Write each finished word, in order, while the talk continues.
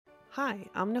Hi,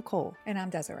 I'm Nicole. And I'm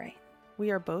Desiree.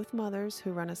 We are both mothers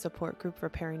who run a support group for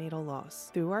perinatal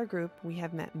loss. Through our group, we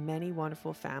have met many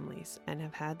wonderful families and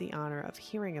have had the honor of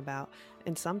hearing about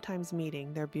and sometimes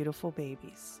meeting their beautiful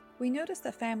babies. We notice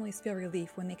that families feel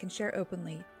relief when they can share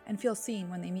openly and feel seen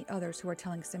when they meet others who are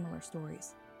telling similar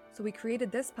stories. So we created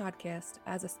this podcast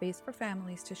as a space for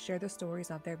families to share the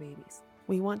stories of their babies.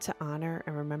 We want to honor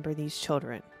and remember these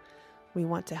children. We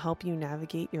want to help you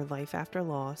navigate your life after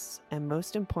loss, and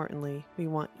most importantly, we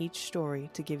want each story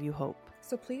to give you hope.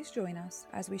 So please join us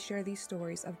as we share these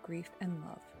stories of grief and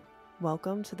love.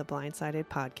 Welcome to the Blindsided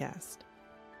Podcast.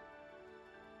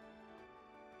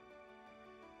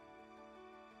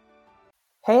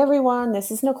 Hey everyone, this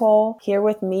is Nicole here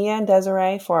with Mia and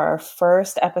Desiree for our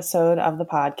first episode of the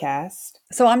podcast.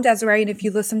 So I'm Desiree, and if you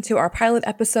listen to our pilot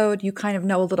episode, you kind of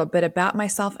know a little bit about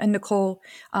myself and Nicole.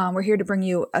 We're here to bring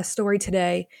you a story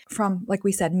today from, like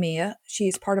we said, Mia.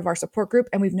 She's part of our support group,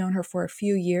 and we've known her for a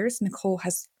few years. Nicole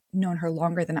has known her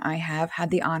longer than I have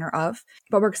had the honor of,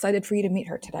 but we're excited for you to meet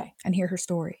her today and hear her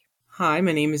story. Hi,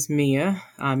 my name is Mia,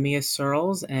 Mia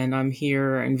Searles, and I'm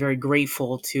here and very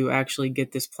grateful to actually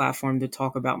get this platform to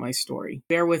talk about my story.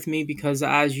 Bear with me because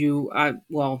I'm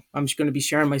just going to be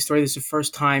sharing my story. This is the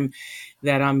first time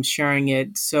that I'm sharing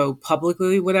it so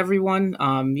publicly with everyone.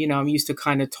 I'm used to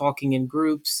kind of talking in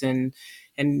groups and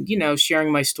sharing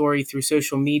my story through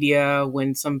social media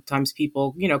when sometimes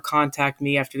people, contact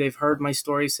me after they've heard my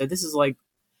story. So this is like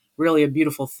really a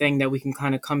beautiful thing that we can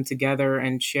kind of come together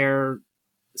and share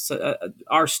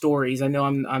our stories. I know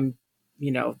I'm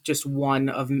just one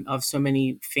of so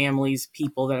many families,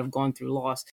 people that have gone through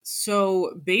loss.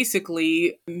 So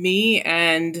basically, me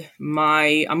and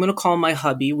I'm going to call him my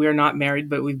hubby. We're not married,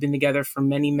 but we've been together for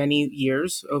many, many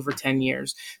years, over 10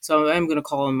 years. So I'm going to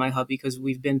call him my hubby because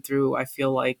we've been through, I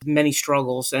feel like, many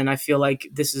struggles. And I feel like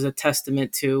this is a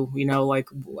testament to,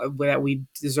 that we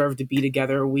deserve to be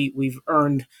together. We've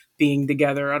earned being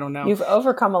together. I don't know. You've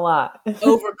overcome a lot.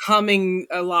 Overcoming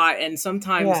a lot. And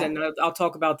sometimes, and I'll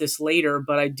talk about this later,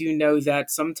 but I do know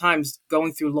that sometimes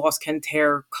going through loss can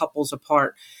tear couples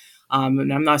apart.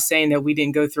 And I'm not saying that we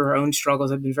didn't go through our own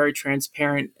struggles. I've been very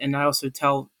transparent. And I also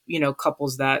tell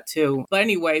couples that too. But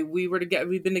anyway, we've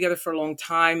been together for a long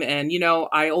time. And,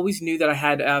 I always knew that I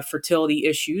had fertility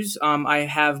issues. I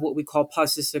have what we call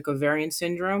polycystic ovarian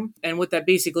syndrome. And what that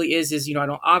basically is, I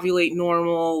don't ovulate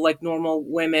normal, like normal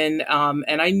women.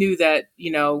 And I knew that,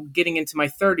 getting into my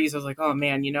 30s, I was like, oh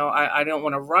man, I don't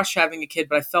want to rush having a kid,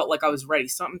 but I felt like I was ready.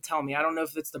 Something tell me, I don't know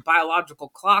if it's the biological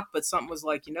clock, but something was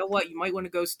like, you know what, you might want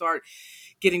to go start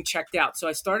getting checked out. So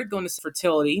I started going to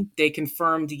fertility. They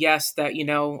confirmed, yes, that,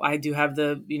 I do have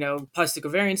the, polycystic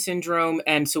ovarian syndrome.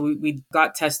 And so we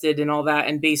got tested and all that.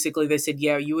 And basically they said,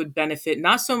 yeah, you would benefit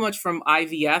not so much from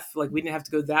IVF, like we didn't have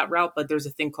to go that route, but there's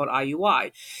a thing called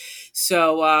IUI.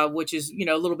 So, which is,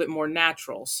 a little bit more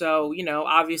natural. So,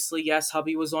 obviously, yes,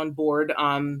 hubby was on board,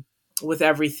 with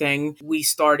everything. We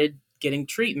started getting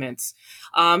treatments.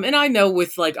 And I know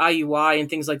with like IUI and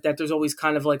things like that, there's always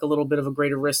kind of like a little bit of a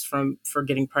greater risk for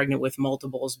getting pregnant with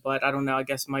multiples. But I don't know, I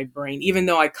guess my brain, even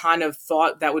though I kind of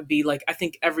thought that would be like, I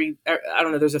think I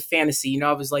don't know, there's a fantasy,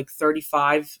 I was like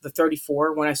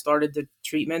 34 when I started the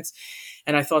treatments.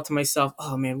 And I thought to myself,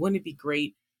 oh man, wouldn't it be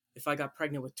great if I got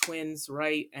pregnant with twins,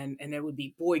 right? And it would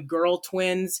be boy-girl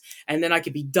twins, and then I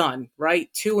could be done, right?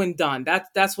 2 and done.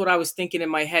 That's what I was thinking in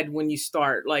my head when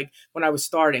I was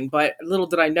starting. But little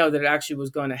did I know that it actually was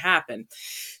going to happen.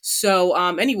 So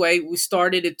anyway, we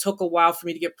started. It took a while for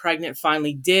me to get pregnant.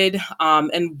 Finally did.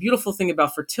 And beautiful thing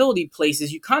about fertility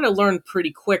places, you kind of learn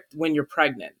pretty quick when you're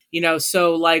pregnant.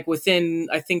 So like within,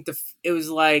 I think it was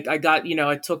like I got,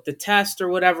 I took the test or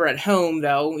whatever at home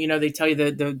though, they tell you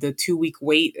the 2-week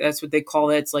wait, that's what they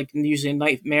call it. It's like usually a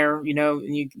nightmare,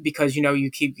 and because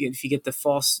you keep, if you get the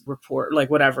false report, like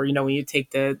whatever, when you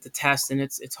take the test and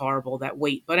it's horrible, that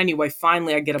wait. But anyway,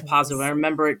 finally I get a positive. I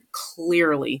remember it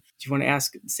clearly. Do you want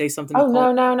to say something?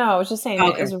 Oh, no. I was just saying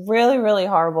okay. That it's really, really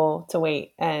horrible to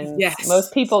wait. And yes.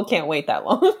 Most people can't wait that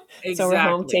long. Exactly. So we're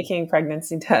home taking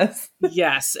pregnancy tests.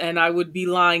 Yes. And I would be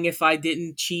lying if I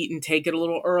didn't cheat and take it a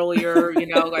little earlier.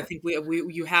 I think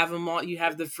you have them on, you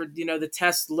have the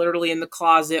test literally in the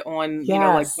closet on,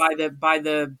 Yes. like by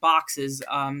the boxes.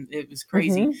 It was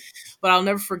crazy. Mm-hmm. But I'll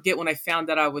never forget when I found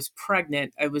that I was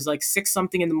pregnant. It was like 6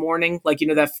 something in the morning, like,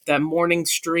 that morning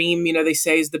stream, they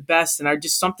say is the best. And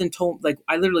something told, like,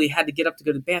 I literally had to get up to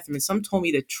go to the bathroom and some told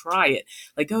me to try it,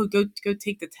 like, go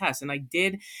take the test. And I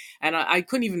did. And I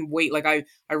couldn't even wait. Like I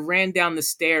ran down the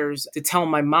stairs to tell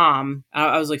my mom.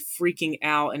 I was like freaking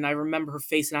out, and I remember her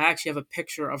face, and I actually have a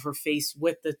picture of her face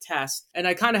with the test. And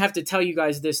I kind of have to tell you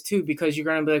guys this too, because you're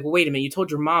going to be like, well, wait a minute, you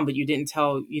told your mom, but you didn't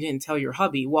tell your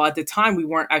hubby. Well, at the time we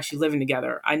weren't actually living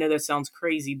together. I know that sounds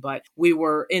crazy, but we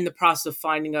were in the process of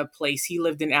finding a place. He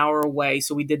lived an hour away,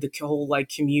 so we did the whole like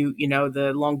commute,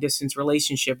 the long distance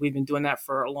relationship. We've been doing that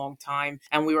for a long time,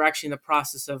 and we were actually in the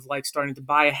process of like starting to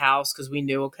buy a house because we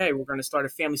knew, okay, we're going to start a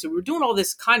family. So we were doing all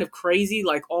this kind of crazy,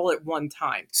 like all at one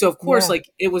time. So of course, like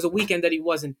it was a weekend that he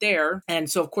wasn't there, and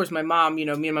so of course my mom, me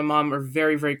and my mom are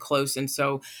very, very close, and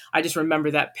so I just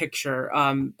remember that picture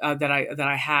that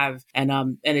I have,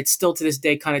 and it still to this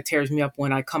day kind of tears me up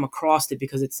when I come across it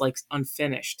because it's like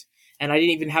unfinished. And I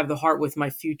didn't even have the heart with my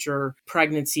future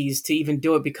pregnancies to even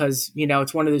do it because,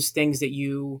 it's one of those things that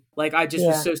you like, I just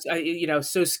was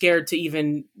so scared to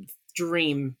even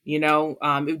dream,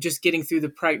 it just getting through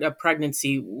the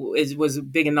pregnancy was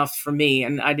big enough for me.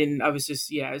 And I was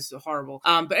just, it's horrible.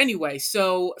 But anyway,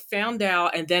 so found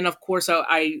out. And then of course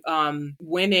I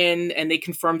went in and they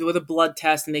confirmed with a blood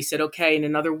test and they said, okay, in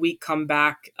another week, come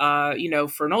back, for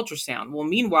an ultrasound. Well,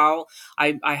 meanwhile,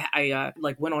 I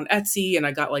like went on Etsy and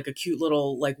I got like a cute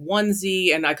little like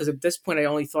onesie. And cause at this point I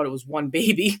only thought it was one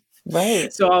baby.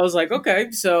 Right. So I was like,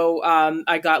 okay. So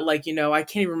I got like, I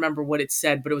can't even remember what it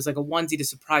said, but it was like a onesie to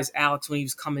surprise Alex when he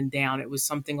was coming down. It was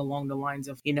something along the lines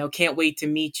of, can't wait to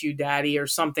meet you, Daddy, or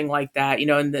something like that,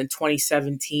 in the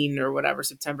 2017 or whatever,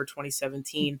 September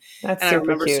 2017. That's and super I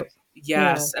remember cute.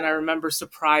 Yes. Yeah. And I remember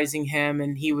surprising him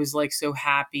and he was like so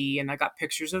happy. And I got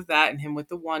pictures of that and him with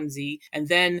the onesie. And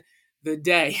then the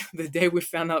day we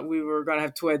found out we were going to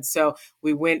have twins. So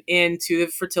we went into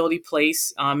the fertility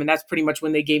place. And that's pretty much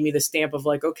when they gave me the stamp of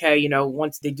like, okay,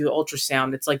 once they do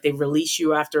ultrasound, it's like they release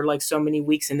you after like so many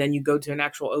weeks and then you go to an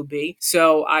actual OB.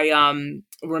 So I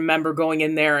remember going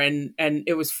in there and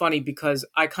it was funny because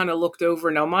I kind of looked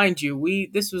over. Now, mind you,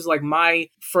 this was like my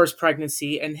first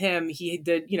pregnancy and him, he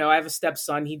did, I have a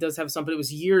stepson. He does have something. It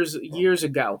was years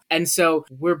ago. And so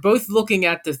we're both looking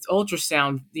at the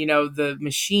ultrasound, the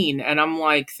machine. And I'm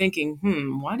like thinking,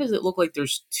 why does it look like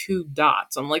there's two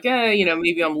dots? I'm like,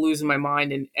 maybe I'm losing my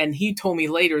mind. And he told me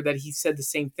later that he said the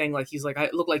same thing. Like, he's like, I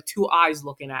look like two eyes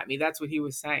looking at me. That's what he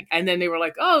was saying. And then they were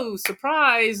like, oh,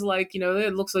 surprise. Like,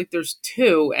 it looks like there's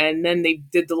two. And then they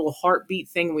did the little heartbeat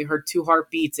thing. And we heard two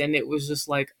heartbeats. And it was just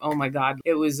like, oh my God.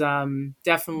 It was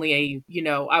definitely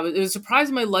it was a surprise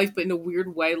in my life, but in a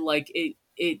weird way, like it,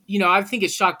 I think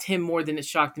it shocked him more than it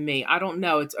shocked me. I don't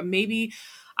know. It's maybe,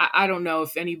 I don't know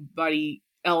if anybody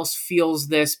else feels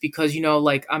this because,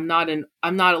 like I'm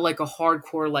not like a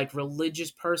hardcore, like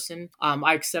religious person.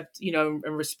 I accept, and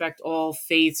respect all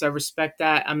faiths. I respect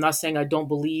that. I'm not saying I don't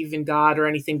believe in God or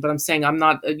anything, but I'm saying I'm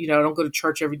not, I don't go to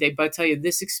church every day, but I tell you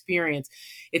this experience,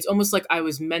 it's almost like I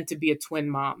was meant to be a twin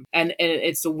mom and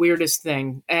it's the weirdest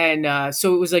thing. And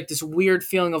so it was like this weird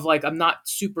feeling of like, I'm not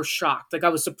super shocked. Like I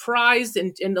was surprised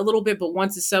and a little bit, but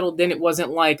once it settled in, it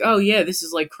wasn't like, oh yeah, this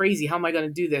is like crazy. How am I going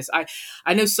to do this?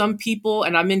 I know some people,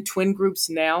 and I'm in twin groups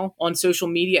now on social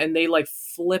media and they like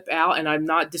flip out, and I'm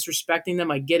not disrespecting them.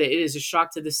 I get it. It is a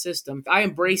shock to the system. I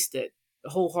embraced it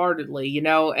wholeheartedly,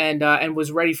 and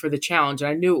was ready for the challenge. And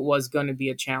I knew it was going to be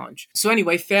a challenge. So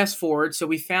anyway, fast forward. So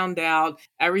we found out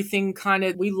everything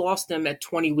we lost them at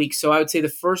 20 weeks. So I would say the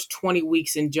first 20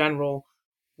 weeks in general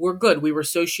were good. We were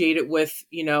associated with,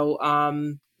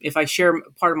 if I share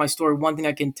part of my story, one thing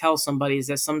I can tell somebody is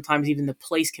that sometimes even the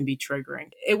place can be triggering.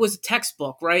 It was a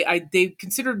textbook, right? They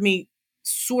considered me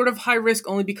sort of high risk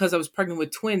only because I was pregnant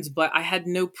with twins, but I had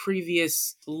no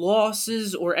previous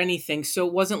losses or anything. So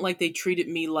it wasn't like they treated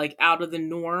me like out of the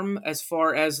norm as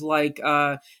far as like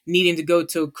needing to go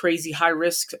to crazy high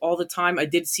risk all the time. I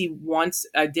did see once,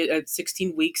 I did at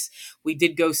 16 weeks, we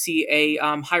did go see a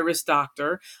high risk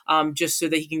doctor just so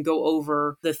that he can go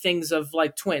over the things of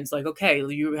like twins. Like, okay,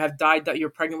 you have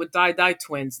you're pregnant with die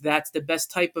twins. That's the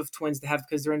best type of twins to have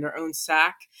because they're in their own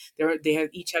sac. They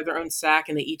each have their own sac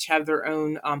and they each have their own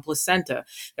placenta.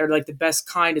 They're like the best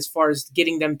kind as far as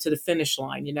getting them to the finish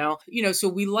line, so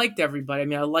we liked everybody. I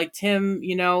mean, I liked him,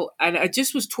 and I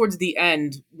just was towards the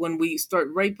end when we start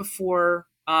right before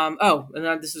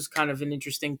and this is kind of an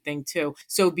interesting thing too.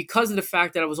 So because of the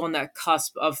fact that I was on that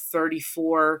cusp of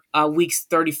 34 weeks,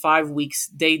 35 weeks,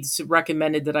 they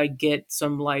recommended that I get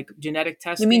some like genetic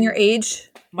testing. You mean your age?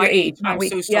 My age. I'm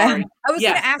so sorry. Yeah. I was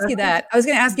going to ask you that. I was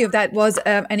going to ask you if that was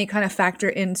any kind of factor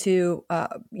into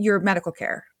your medical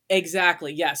care.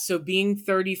 Exactly. Yes. So being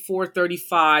 34,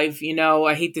 35,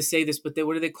 I hate to say this, but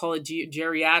what do they call it?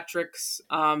 Geriatrics.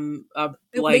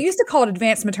 They used to call it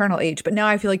advanced maternal age, but now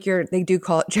I feel like they do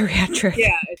call it geriatric.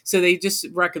 Yeah. So they just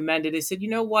recommended, they said, you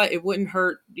know what, it wouldn't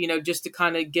hurt, just to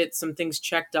kind of get some things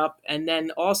checked up. And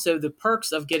then also the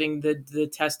perks of getting the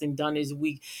testing done is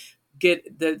we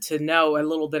get to know a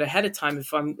little bit ahead of time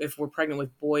if we're pregnant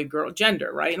with boy, girl,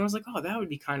 gender, right? And I was like, oh, that would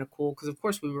be kind of cool, because of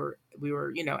course we were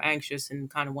anxious and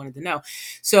kind of wanted to know.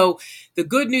 So the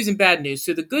good news and bad news.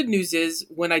 So the good news is,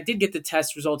 when I did get the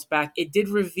test results back, it did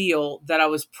reveal that I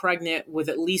was pregnant with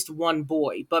at least one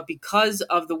boy. But because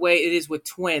of the way it is with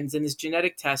twins and this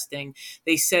genetic testing,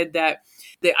 they said that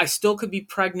I still could be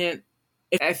pregnant.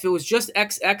 If it was just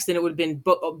XX, then it would have been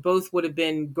both would have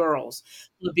been girls.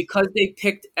 But because they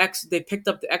picked up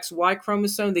the XY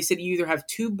chromosome. They said you either have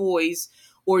two boys,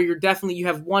 or you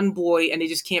have one boy, and they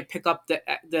just can't pick up the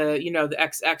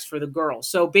XX for the girl.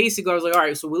 So basically, I was like, all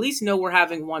right, so we at least know we're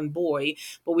having one boy,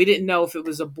 but we didn't know if it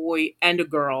was a boy and a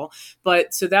girl.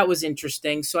 But so that was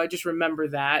interesting. So I just remember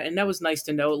that, and that was nice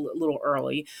to know a little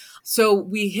early. So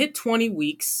we hit 20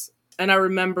 weeks. And I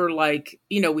remember,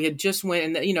 we had just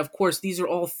went, and, of course, these are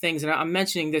all things, and I'm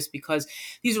mentioning this because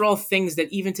these are all things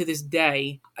that even to this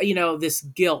day, this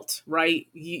guilt, right?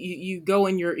 You go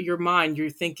in your mind, you're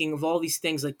thinking of all these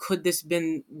things, like, could this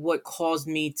been what caused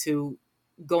me to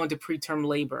go into preterm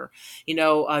labor?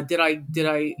 Did I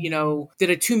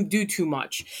do too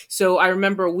much? So I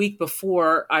remember a week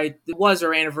before it was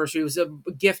our anniversary, it was a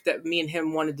gift that me and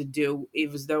him wanted to do. It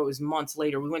was months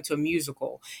later. We went to a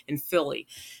musical in Philly,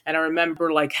 and I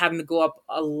remember having to go up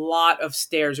a lot of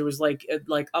stairs. It was like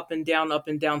up and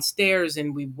down stairs,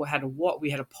 and we had to walk. We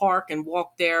had to park and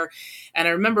walk there. And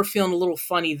I remember feeling a little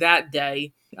funny that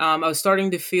day. I was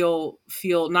starting to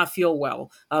not feel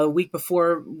well. A week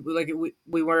before,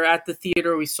 we were at the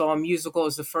theater. We saw a musical. It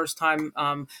was the first time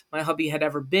my hubby had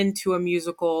ever been to a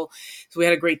musical. So we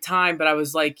had a great time. But I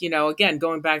was again,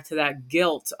 going back to that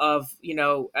guilt of,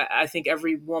 I think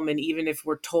every woman, even if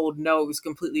we're told, no, it was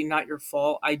completely not your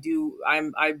fault.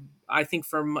 I think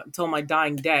until my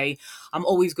dying day, I'm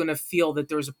always going to feel that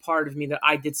there's a part of me that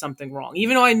I did something wrong,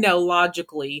 even though I know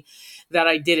logically that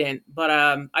I didn't. But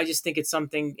I just think it's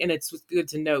something, and it's good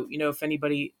to note, if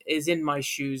anybody is in my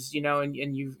shoes,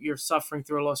 and you're suffering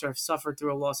through a loss, or have suffered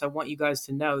through a loss, I want you guys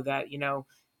to know that,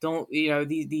 don't,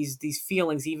 these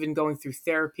feelings, even going through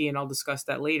therapy, and I'll discuss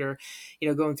that later,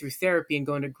 going through therapy and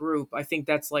going to group, I think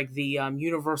that's the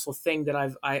universal thing that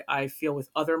I feel with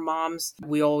other moms.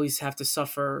 We always have to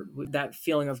suffer with that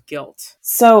feeling of guilt.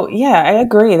 So yeah, I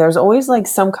agree. There's always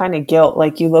some kind of guilt.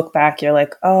 You look back, you're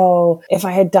like, oh, if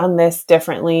I had done this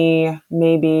differently,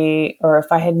 maybe, or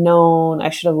if I had known,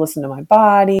 I should have listened to my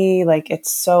body.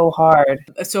 It's so hard.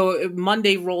 So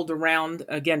Monday rolled around,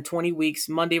 again, 20 weeks.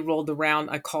 Monday rolled around.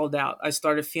 I called out. I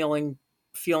started feeling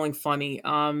funny.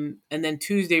 And then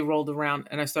Tuesday rolled around,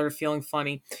 and I started feeling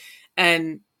funny.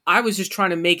 And I was just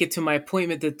trying to make it to my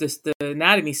appointment, the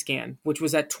anatomy scan, which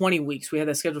was at 20 weeks. We had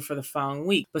that scheduled for the following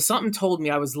week. But something told me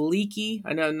I was leaky.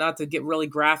 I know, not to get really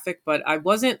graphic, but I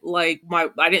wasn't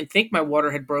I didn't think my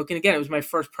water had broken. Again, it was my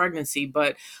first pregnancy,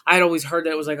 but I had always heard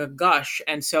that it was like a gush.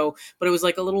 And so, but it was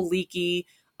a little leaky.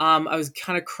 I was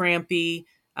kind of crampy.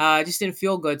 I just didn't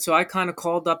feel good. So I kind of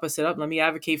called up. I said, let me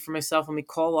advocate for myself. Let me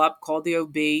call the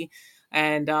OB,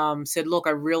 and said, look,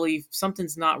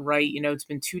 something's not right. It's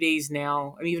been 2 days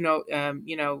now. Even though,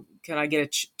 can I get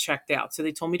it checked out? So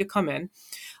they told me to come in.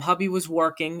 Hubby was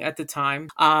working at the time.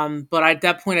 But at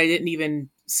that point, I didn't even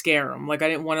scare him. I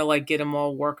didn't want to get him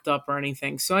all worked up or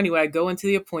anything. So anyway, I go into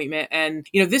the appointment, and,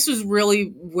 this was really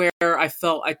where I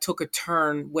felt I took a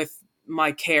turn with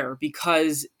my care,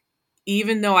 because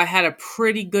even though I had a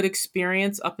pretty good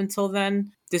experience up until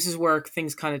then, this is where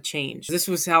things kind of changed. This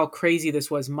was how crazy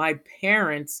this was. My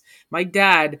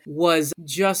dad was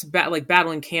just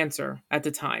battling cancer at the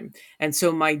time. And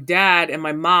so my dad and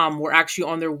my mom were actually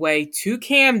on their way to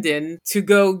Camden to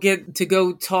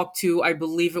go talk to, I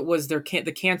believe it was the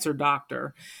cancer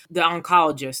doctor, the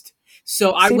oncologist.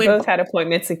 So I went. Both had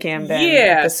appointments in Camden.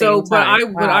 Yeah. At the same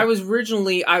time. But I was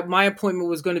originally, my appointment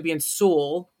was going to be in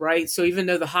Sewell, right? So even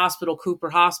though the hospital, Cooper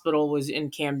Hospital, was in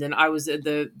Camden, I was at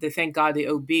thank God the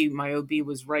OB, my OB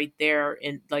was right there,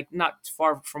 in not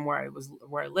far from where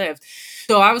I lived.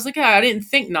 So I was like, I didn't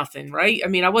think nothing, right? I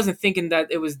mean, I wasn't thinking that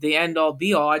it was the end all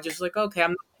be all. I just okay,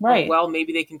 I'm right. Well,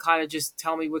 maybe they can kind of just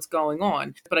tell me what's going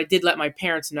on. But I did let my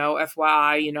parents know,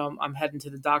 FYI, I'm heading to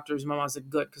the doctor's. My mom was like,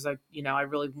 good, because I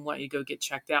really want, you to go get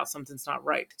checked out. Something's not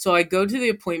right. So I go to the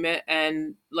appointment,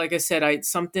 and like I said,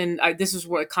 this is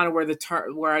where kind of where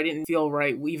where I didn't feel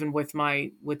right, even with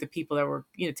the people that were,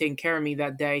 taking care of me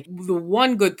that day. The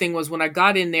one good thing was when I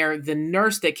got in there, the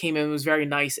nurse that came in was very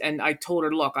nice. And I told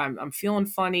her, look, I'm feeling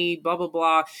funny, blah, blah,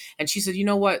 blah. And she said, you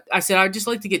know what? I said, I'd just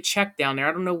like to get checked down there.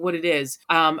 I don't know what it is.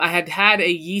 I had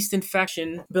a yeast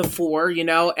infection before,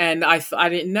 and I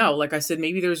didn't know. Like I said,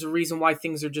 maybe there's a reason why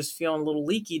things are just feeling a little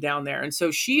leaky down there. And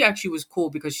so she actually was cool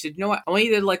because she said, you know what? I want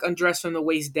you to like undress from the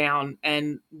waist down.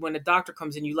 And when a doctor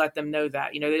comes in, you let them know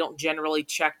that, they don't generally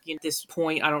check at this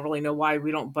point. I don't really know why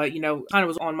we don't, but, kind of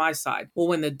was on my side. Well,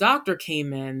 when the doctor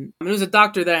came in, it was a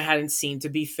doctor that I hadn't seen, to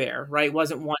be fair, right? It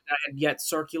wasn't one that had yet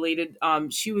circulated.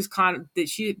 She was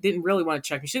she didn't really want to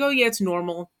check me. She said, oh yeah, it's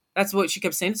normal. That's what she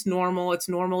kept saying. It's normal. It's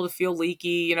normal to feel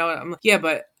leaky. I'm like, yeah,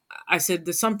 but I said,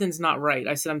 something's not right.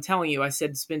 I said, I'm telling you, I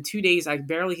said, it's been 2 days. I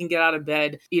barely can get out of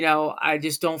bed. I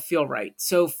just don't feel right.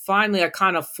 So finally I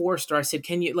kind of forced her. I said,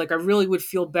 can you, I really would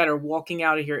feel better walking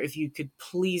out of here if you could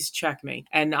please check me.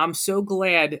 And I'm so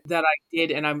glad that I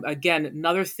did. And again,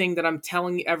 another thing that I'm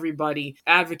telling everybody,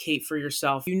 advocate for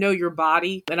yourself. You know your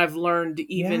body. And I've learned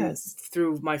even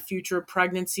through my future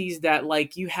pregnancies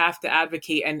that you have to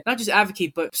advocate, and not just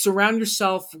advocate, but surround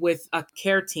yourself with a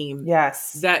care team.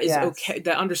 That is okay.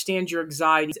 That understands your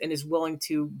anxieties and is willing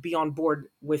to be on board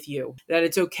with you. That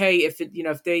it's okay if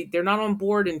they're not on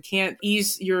board and can't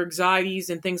ease your anxieties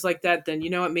and things like that, then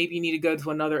maybe you need to go to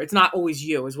another. It's not always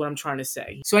you, is what I'm trying to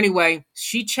say. So anyway,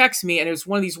 she checks me, and it was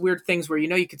one of these weird things where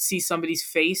you could see somebody's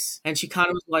face, and she kind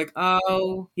of was like,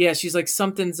 oh yeah, she's like,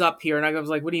 something's up here. And I was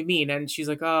like, what do you mean? And she's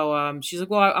like, well,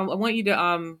 I want you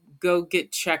to go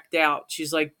get checked out.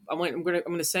 She's like, I'm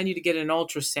gonna send you to get an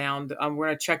ultrasound. We're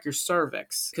gonna check your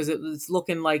cervix because it's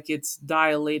looking like it's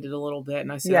dilated a little bit.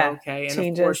 And I said, okay. And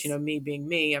changes. Of course, me being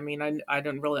me, I mean, I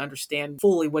didn't really understand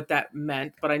fully what that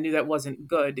meant, but I knew that wasn't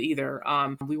good either.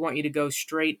 We want you to go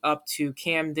straight up to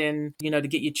Camden, to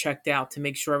get you checked out to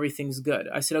make sure everything's good.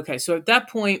 I said, okay. So at that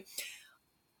point,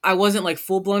 I wasn't like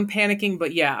full blown panicking,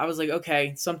 but yeah, I was like,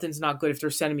 okay, something's not good if they're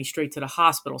sending me straight to the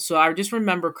hospital. So I just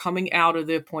remember coming out of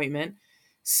the appointment,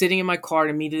 sitting in my car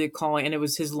and immediately calling, and it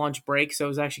was his lunch break. So it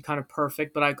was actually kind of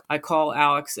perfect. But I call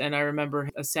Alex, and I remember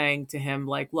saying to him,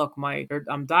 like, look,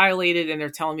 I'm dilated and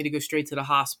they're telling me to go straight to the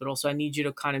hospital. So I need you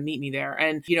to kind of meet me there.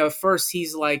 And, at first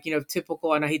he's like,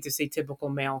 typical, and I hate to say typical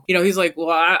male, he's like, well,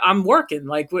 I'm working.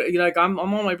 I'm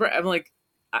on my break. I'm like,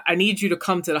 I need you to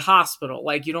come to the hospital.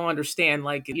 You don't understand.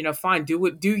 Fine, do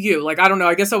you. I don't know.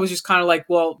 I guess I was just kind of like,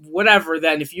 well, whatever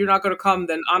then. If you're not going to come,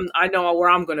 then I know where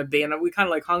I'm going to be. And we kind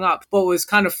of hung up. But what was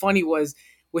kind of funny was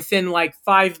within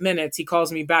 5 minutes, he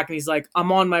calls me back and he's like,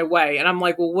 I'm on my way. And I'm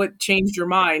like, well, what changed your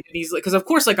mind? And he's like, because of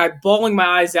course, I'm bawling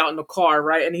my eyes out in the car.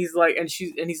 Right. And he's like,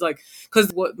 he's like, because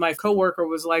what my coworker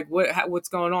was like, what's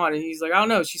going on? And he's like, I don't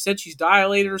know. She said she's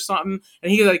dilated or something.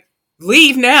 And he's like,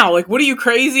 leave now. What are you,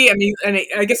 crazy? I mean, and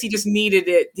I guess he just needed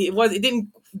it. It didn't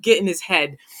get in his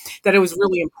head that it was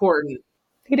really important.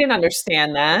 He didn't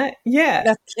understand that. Yeah.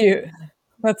 That's cute.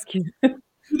 That's cute.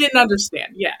 He didn't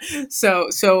understand. Yeah. So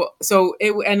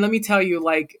it, and let me tell you,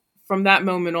 from that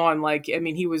moment on,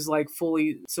 he was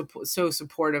fully so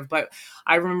supportive. But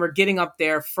I remember getting up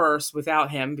there first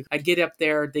without him. I get up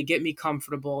there, they get me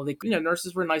comfortable.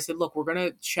 Nurses were nice. They said, look, we're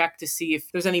going to check to see if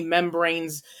there's any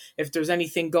membranes, if there's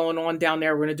anything going on down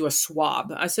there. We're going to do a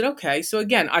swab. I said, okay. So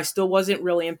again, I still wasn't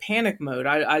really in panic mode.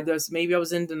 I just, maybe I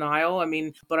was in denial.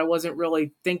 But I wasn't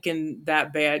really thinking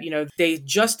that bad. They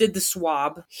just did the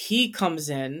swab. He comes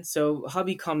in. So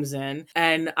hubby comes in,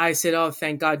 and I said, oh,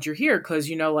 thank God you're here. Cause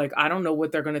I don't know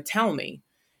what they're going to tell me.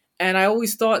 And I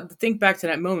always think back to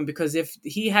that moment, because if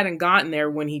he hadn't gotten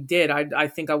there when he did, I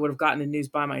think I would have gotten the news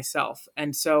by myself.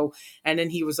 And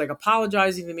then he was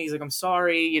apologizing to me. He's like, I'm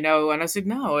sorry, and I said,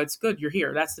 no, it's good. You're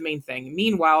here. That's the main thing.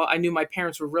 Meanwhile, I knew my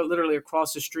parents were literally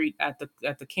across the street at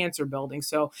the cancer building.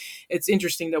 So it's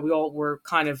interesting that we all were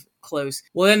kind of close.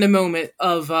 Well, then the moment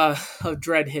of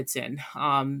dread hits in.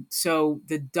 So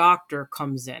the doctor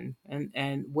comes in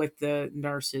and with the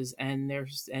nurses, and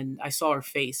I saw her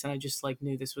face, and I just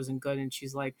knew this wasn't good. And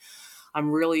she's like,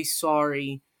 I'm really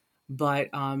sorry, but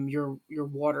your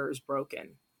water is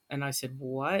broken. And I said,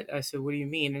 what? I said, what do you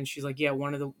mean? And she's like, yeah,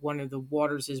 one of the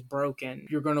waters is broken.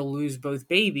 You're going to lose both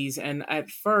babies. And at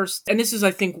first, and this is,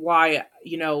 I think, why,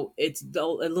 it's a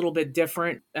little bit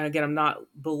different. And again, I'm not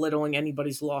belittling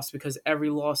anybody's loss, because every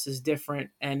loss is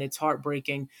different and it's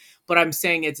heartbreaking. But I'm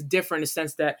saying it's different in the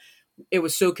sense that it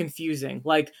was so confusing.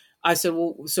 I said,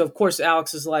 well, so of course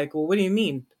Alex is like, well, what do you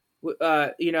mean?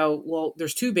 Well,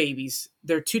 there's two babies.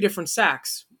 They're two different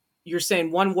sacks. You're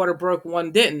saying one water broke,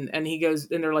 one didn't. And he goes,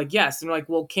 and they're like, yes. And they're like,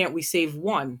 well, can't we save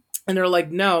one? And they're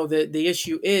like, no, the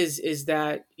issue is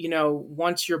that,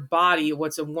 once your body,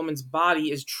 what's a woman's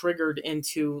body is triggered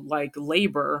into like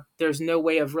labor, there's no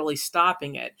way of really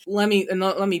stopping it. Let me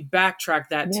backtrack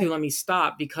that Yeah. too. Let me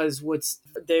stop, because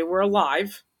they were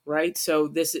alive, right?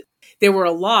 They were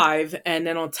alive, and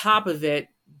then on top of it,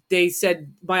 they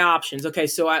said my options. Okay,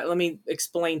 so let me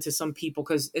explain to some people,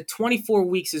 because at 24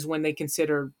 weeks is when they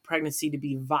consider pregnancy to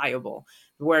be viable,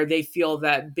 where they feel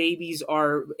that babies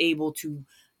are able to,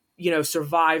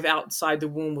 survive outside the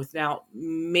womb without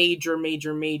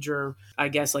major, I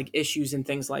guess, like issues and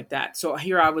things like that. So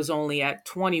here I was only at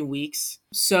 20 weeks.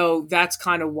 So that's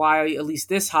kind of why at least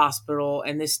this hospital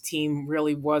and this team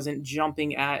really wasn't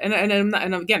jumping at, and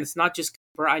again, it's not just,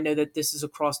 I know that this is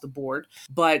across the board,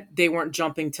 but they weren't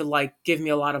jumping to like give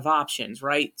me a lot of options,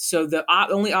 right? So the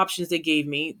only options they gave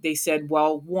me, they said,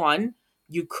 well, one,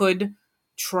 you could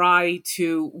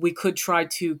we could try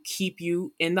to keep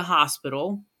you in the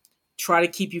hospital, try to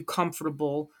keep you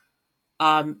comfortable,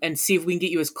 and see if we can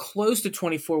get you as close to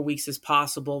 24 weeks as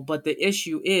possible. But the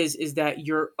issue is that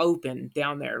you're open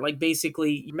down there. Like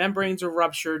basically your membranes are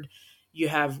ruptured. You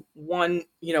have one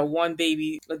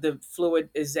baby, the fluid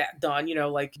is done,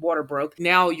 like water broke.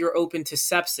 Now you're open to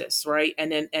sepsis, right?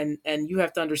 And then, and you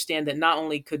have to understand that not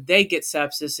only could they get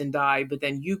sepsis and die, but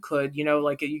then you could,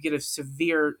 like you get a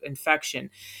severe infection.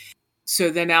 So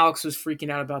then Alex was freaking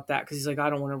out about that, because he's like, I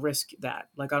don't want to risk that.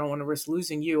 Like, I don't want to risk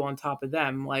losing you on top of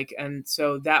them. Like, and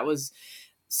so that was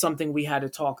something we had to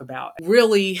talk about.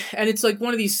 Really, and it's like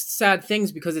one of these sad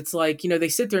things, because it's like, they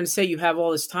sit there and say you have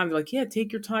all this time. They're like, yeah,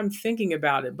 take your time thinking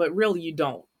about it. But really, you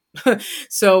don't.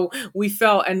 So we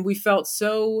felt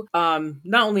so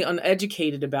not only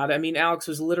uneducated about it. I mean, Alex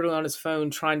was literally on his phone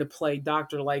trying to play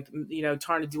doctor, like,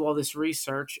 trying to do all this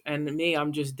research, and me,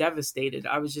 I'm just devastated.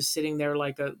 I was just sitting there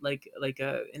like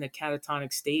in a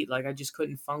catatonic state. Like I just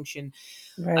couldn't function.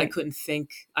 I Right. couldn't think.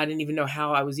 I didn't even know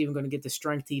how I was even going to get the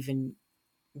strength to even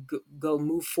go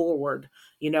move forward,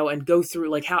 and go through,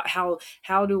 like,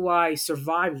 how do I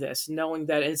survive this, knowing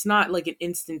that it's not like an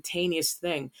instantaneous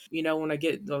thing. When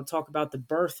I'll talk about the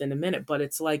birth in a minute, but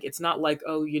it's like, it's not like,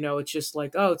 oh, it's just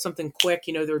like, oh, it's something quick,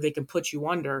 they can put you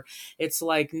under. It's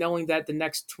like knowing that the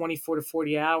next 24 to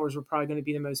 40 hours were probably going to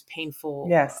be the most painful,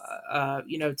 Yes.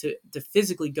 to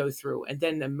physically go through, and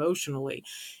then emotionally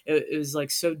it was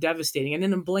like so devastating. And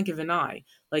in the blink of an eye,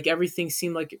 like everything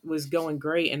seemed like it was going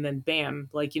great, and then bam,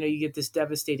 like, you get this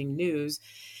devastating news.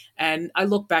 And I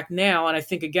look back now and I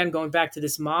think, again, going back to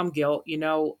this mom guilt, did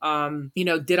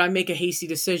I make a hasty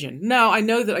decision? No, I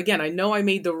know that, again, I know I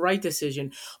made the right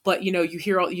decision, but you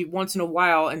hear you once in a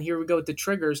while, and here we go with the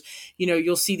triggers,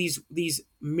 you'll see these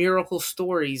miracle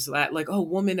stories that, like, oh,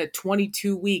 woman at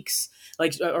 22 weeks,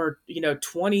 like, or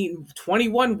 20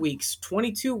 21 weeks,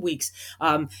 22 weeks,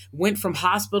 went from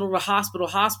hospital to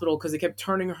hospital because they kept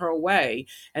turning her away.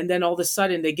 And then all of a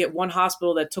sudden they get one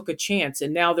hospital that took a chance,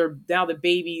 and now the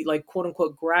baby, like, quote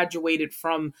unquote, graduated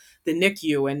from the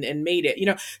NICU and made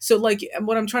it. So, like,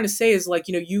 what I'm trying to say is, like,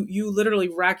 you literally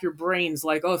rack your brains,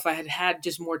 like, oh, if I had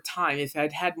just more time, if I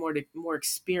had more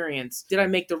experience, did I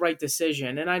make the right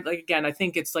decision? And I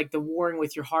think it's like the warring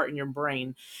with your heart and your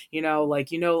brain. Like,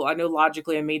 I know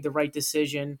logically I made the right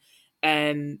decision,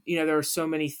 and there are so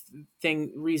many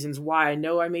reasons why I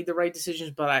know I made the right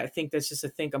decisions, but I think that's just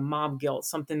of mom guilt,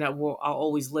 something that I'll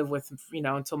always live with,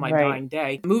 until my Right. dying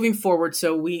day. Moving forward,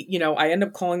 so I end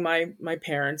up calling my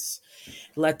parents,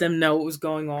 let them know what was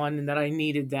going on and that I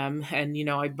needed them. And,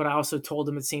 but I also told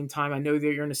them at the same time, I know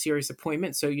that you're in a serious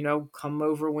appointment, so, come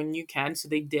over when you can. So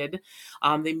they did.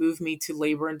 They moved me to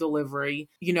labor and delivery.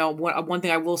 One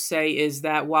thing I will say is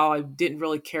that while I didn't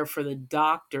really care for the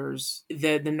doctors,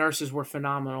 the nurses were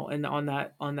phenomenal. And on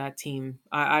that team,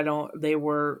 I don't, they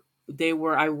were,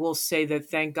 I will say that,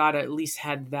 thank God, I at least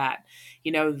had that.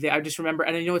 I just remember,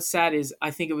 and I know what's sad is,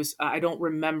 I think it was, I don't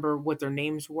remember what their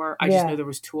names were. I just know Yeah. there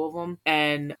was two of them,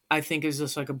 and I think it was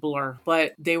just like a blur,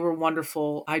 but they were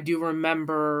wonderful. I do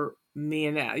remember me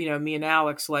and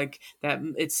Alex, like, that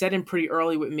it set in pretty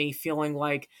early with me feeling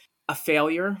like a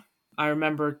failure. I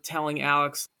remember telling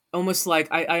Alex, almost like,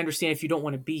 I understand if you don't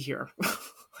want to be here.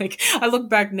 Like, I look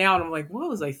back now and I'm like, what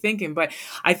was I thinking? But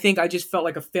I think I just felt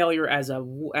like a failure as a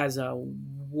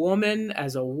woman,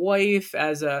 as a wife,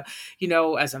 as a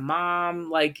mom.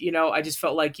 Like, I just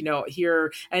felt like,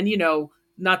 here, and,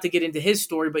 not to get into his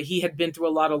story, but he had been through a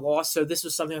lot of loss. So this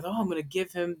was something I thought, oh, I'm going to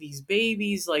give him these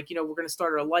babies. Like, we're going to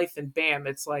start our life, and bam,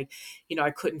 it's like,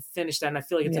 I couldn't finish that. And I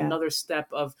feel like it's another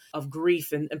step of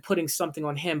grief and putting something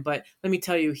on him. But let me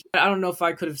tell you, I don't know if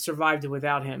I could have survived it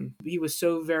without him. He was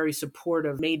so very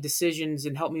supportive, made decisions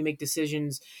and helped me make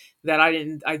decisions that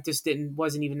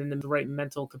wasn't even in the right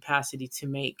mental capacity to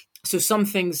make. So some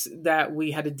things that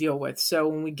we had to deal with. So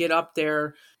when we get up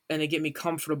there and they get me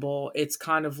comfortable, it's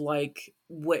kind of like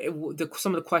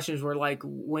some of the questions were like,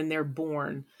 when they're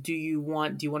born, do you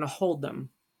want to hold them?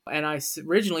 And I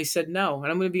originally said no.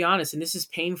 And I'm going to be honest, and this is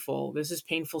painful. This is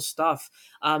painful stuff.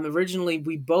 Originally,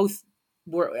 we both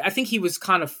were, I think he was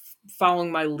kind of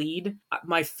following my lead.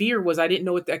 My fear was I didn't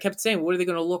know I kept saying, what are they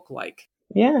going to look like?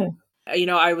 Yeah.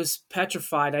 I was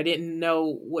petrified. I didn't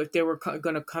know if they were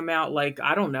going to come out like,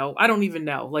 I don't know. I don't even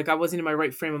know. Like, I wasn't in my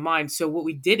right frame of mind. So what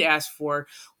we did ask for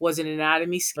was an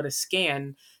anatomy, but a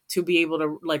scan to be able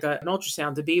to, like an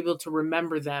ultrasound, to be able to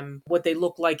remember them, what they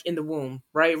look like in the womb,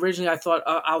 right? Originally, I thought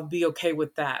I'll be okay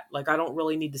with that. Like, I don't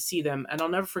really need to see them. And I'll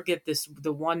never forget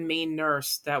the one main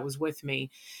nurse that was with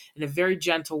me in a very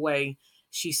gentle way.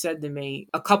 She said to me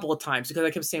a couple of times, because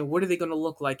I kept saying, what are they going to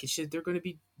look like? And she said, they're going to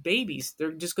be babies.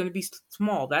 They're just going to be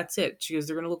small. That's it. She goes,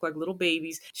 they're going to look like little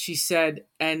babies. She said,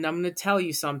 and I'm going to tell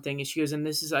you something. And she goes, and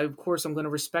this is, of course, I'm going to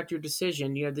respect your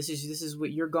decision. This is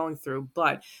what you're going through.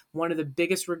 But one of the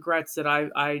biggest regrets that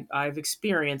I've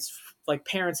experienced, like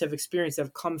parents have experienced,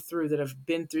 have come through, that have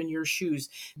been through in your shoes,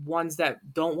 ones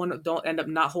that don't end up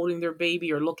not holding their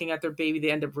baby or looking at their baby,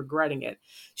 they end up regretting it.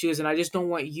 She goes, and I just don't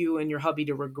want you and your hubby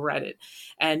to regret it.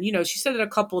 And, she said it a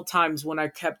couple of times when I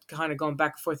kept kind of going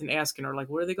back and forth and asking her, like,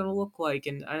 what are they going to look like?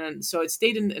 And so it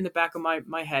stayed in the back of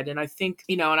my head. And I think,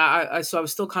 and so I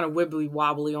was still kind of wibbly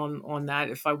wobbly on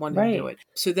that if I wanted to do it.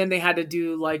 So then they had to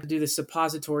do the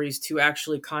suppositories to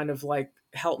actually kind of like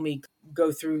help me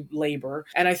go through labor.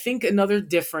 And I think another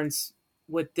difference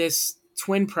with this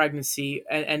twin pregnancy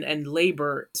and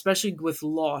labor, especially with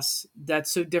loss,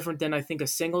 that's so different than I think a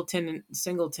singleton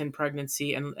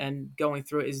pregnancy and going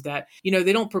through it, is that,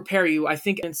 they don't prepare you. I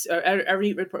think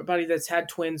everybody that's had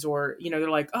twins, or,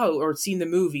 they're like, oh, or seen the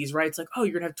movies, right? It's like, oh,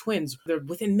 you're gonna have twins. They're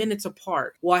within minutes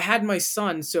apart. Well, I had my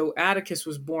son. So Atticus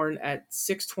was born at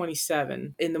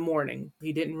 6:27 in the morning.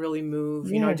 He didn't really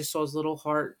move. I just saw his little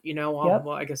heart, well,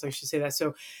 I guess I should say that.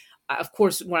 So of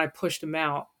course, when I pushed him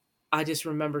out, I just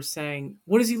remember saying,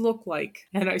 what does he look like?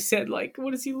 And I said, like,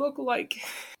 what does he look like?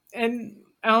 And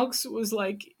Alex was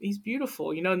like, he's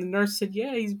beautiful, and the nurse said,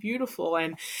 yeah, he's beautiful.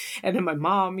 And then my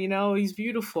mom, he's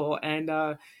beautiful. And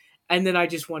then I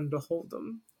just wanted to hold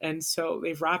him. And so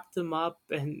they wrapped him up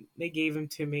and they gave him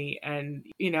to me. And,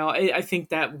 I think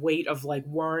that weight of like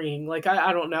worrying, like,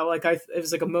 I don't know, like it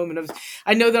was like a moment of,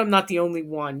 I know that I'm not the only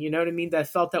one, you know what I mean? That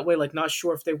felt that way, like not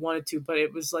sure if they wanted to, but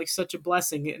it was like such a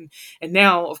blessing. And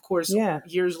now, of course,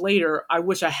 years later, I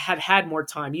wish I had more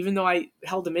time. Even though I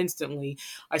held him instantly,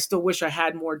 I still wish I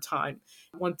had more time.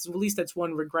 At least that's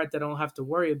one regret that I don't have to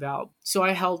worry about. So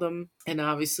I held him, and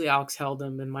obviously Alex held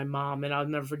him, and my mom, and I'll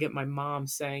never forget my mom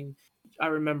saying, I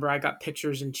remember I got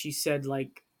pictures, and she said,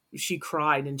 like, she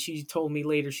cried, and she told me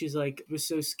later, she's like, was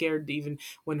so scared to even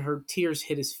when her tears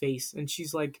hit his face. And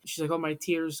she's like, oh, my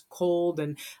tears cold.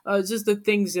 And just the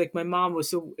things, like, my mom was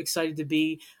so excited to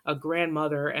be a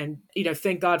grandmother. And,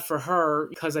 thank God for her,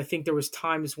 because I think there was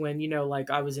times when, like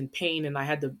I was in pain and I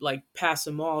had to like pass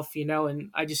him off, and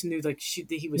I just knew like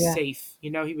that he was safe, he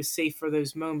was safe for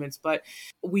those moments. But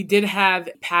we did have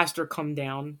a pastor come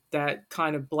down that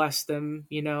kind of blessed them,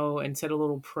 and said a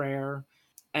little prayer.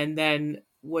 And then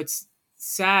what's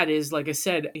sad is, like I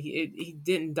said, he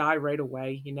didn't die right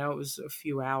away. It was a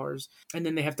few hours, and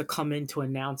then they have to come in to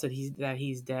announce that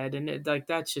he's dead, and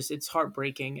that's just, it's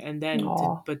heartbreaking. And then,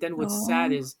 but then what's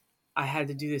sad is I had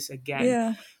to do this again.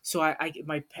 Yeah. So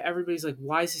everybody's like,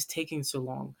 why is this taking so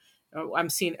long? I'm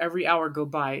seeing every hour go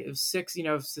by. It was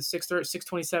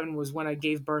 6:27 was when I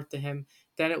gave birth to him.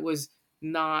 Then it was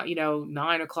not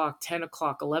 9 o'clock, 10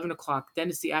 o'clock, 11 o'clock, then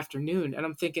it's the afternoon. And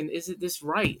I'm thinking, is it this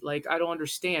right? Like, I don't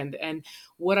understand. And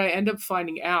what I end up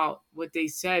finding out, what they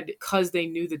said, because they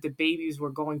knew that the babies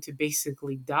were going to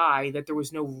basically die, that there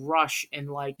was no rush in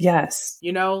like,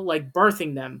 like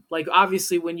birthing them. Like,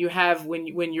 obviously when you're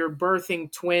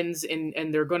birthing twins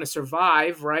and they're going to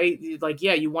survive, right? Like,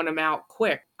 yeah, you want them out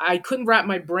quick. I couldn't wrap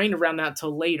my brain around that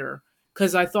till later.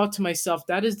 Because I thought to myself,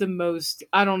 that is the most,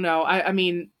 I don't know. I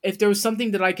mean, if there was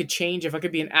something that I could change, if I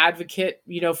could be an advocate,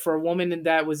 for a woman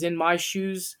that was in my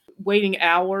shoes, waiting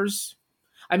hours.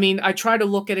 I mean, I try to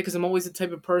look at it because I'm always the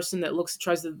type of person that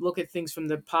tries to look at things from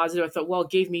the positive. I thought, well, it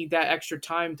gave me that extra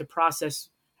time to process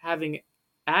having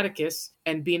Atticus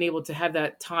and being able to have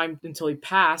that time until he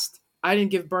passed, I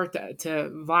didn't give birth to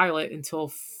Violet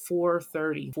until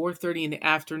 4:30 in the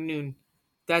afternoon.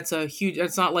 That's a huge,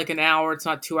 that's not like an hour, it's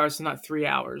not 2 hours, it's not 3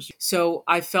 hours. So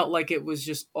I felt like it was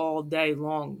just all day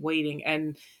long waiting.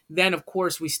 And then, of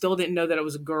course, we still didn't know that it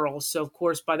was a girl. So, of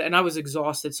course, and I was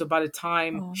exhausted. So by the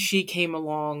time Oh. she came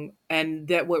along, and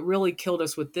that what really killed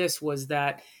us with this was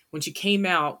that when she came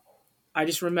out, I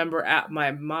just remember at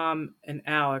my mom and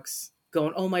Alex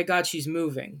going, "Oh my God, she's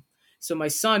moving." So my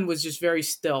son was just very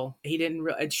still. He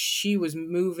didn't. She was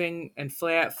moving and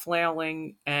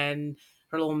flailing, and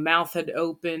her little mouth had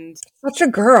opened. Such a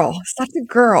girl. Such a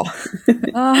girl.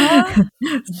 Uh-huh.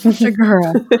 Such a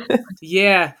girl.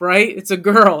 Yeah, right. It's a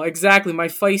girl. Exactly. My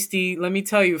feisty. Let me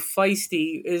tell you,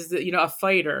 feisty is a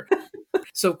fighter.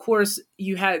 So of course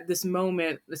you had this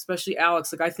moment, especially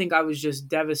Alex. Like I think I was just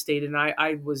devastated. And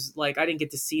I was like, I didn't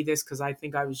get to see this because I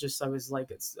think I was like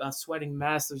it's a sweating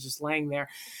mess. I was just laying there.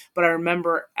 But I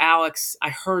remember Alex. I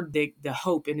heard the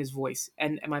hope in his voice,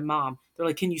 and my mom. They're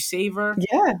like, "Can you save her?"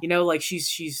 Yeah. Like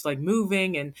she's like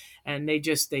moving, and they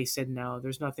said no.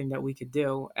 There's nothing that we could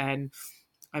do. And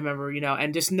I remember,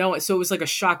 and just know it. So it was like a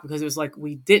shock because it was like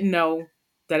we didn't know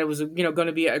that it was, going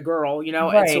to be a girl, and so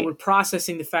Right. we're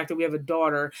processing the fact that we have a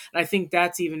daughter. And I think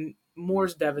that's even more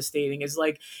devastating is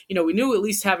like, we knew at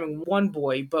least having one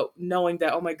boy, but knowing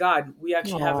that, oh my God, we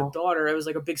actually have a daughter, it was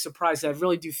like a big surprise. I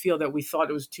really do feel that we thought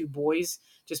it was two boys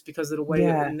just because of the way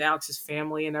in Alex's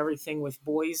family and everything with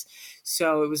boys.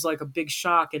 So it was like a big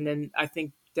shock. And then I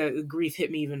think that the grief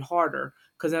hit me even harder.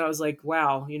 Because then I was like,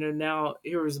 wow, now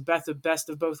here was the best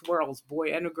of both worlds,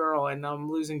 boy and a girl, and I'm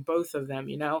losing both of them,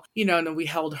 and then we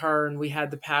held her and we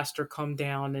had the pastor come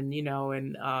down and,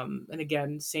 and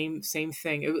again, same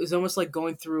thing. It was almost like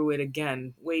going through it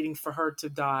again, waiting for her to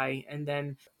die. And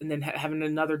then having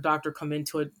another doctor come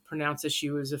into it, pronounce that she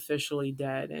was officially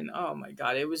dead. And oh my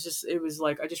God, it was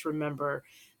like, I just remember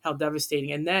how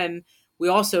devastating. And then we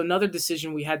also, another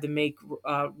decision we had to make,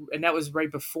 and that was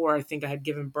right before I think I had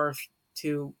given birth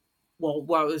to, well,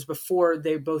 it was before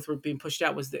they both were being pushed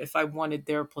out, was that if I wanted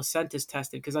their placentas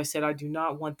tested, because I said I do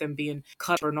not want them being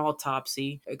cut for an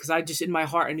autopsy, because I just, in my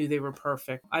heart, I knew they were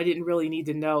perfect. I didn't really need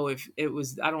to know if it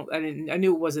was, I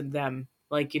knew it wasn't them.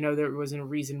 Like, there wasn't a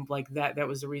reason like that. That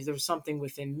was the reason. There was something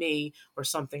within me or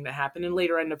something that happened. And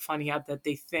later I ended up finding out that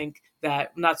they think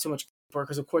that not so much,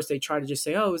 because of course they try to just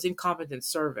say, oh, it was incompetent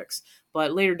cervix.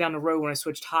 But later down the road, when I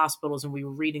switched hospitals and we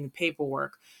were reading the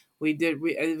paperwork,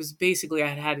 it was basically I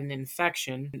had an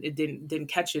infection. It didn't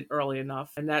catch it early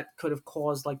enough, and that could have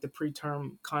caused like the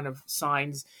preterm kind of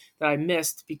signs that I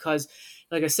missed, because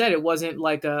like I said, it wasn't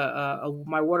like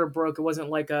my water broke. It wasn't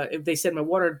like if they said my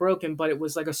water had broken, but it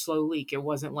was like a slow leak. It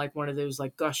wasn't like one of those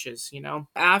like gushes,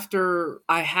 After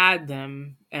I had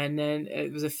them, and then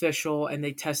it was official, and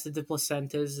they tested the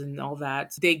placentas and all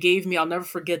that, they gave me, I'll never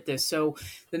forget this. So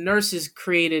the nurses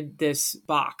created this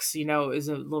box, is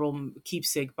a little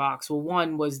keepsake box. Well,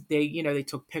 one was they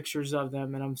took pictures of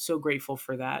them, and I'm so grateful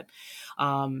for that.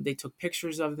 They took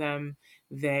pictures of them.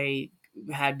 They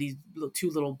had these two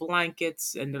little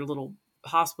blankets and their little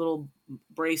hospital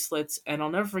bracelets, and I'll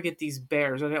never forget these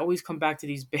bears. And I always come back to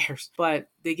these bears, but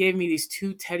they gave me these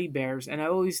two teddy bears, and I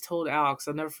always told Alex,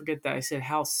 I'll never forget that. I said,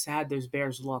 how sad those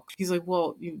bears look. He's like,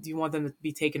 well, do you want them to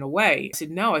be taken away? I said,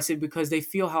 no. I said, because they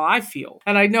feel how I feel.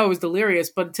 And I know it was delirious,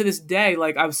 but to this day,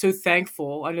 like, I'm so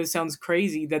thankful. I know it sounds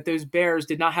crazy that those bears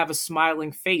did not have a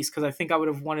smiling face, because I think I would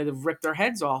have wanted to rip their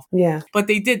heads off. Yeah. But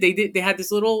they did. They had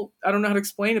this little, I don't know how to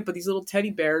explain it, but these little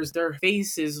teddy bears, their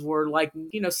faces were like,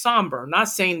 somber. Not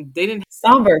saying they didn't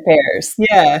somber bears.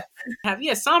 Yeah.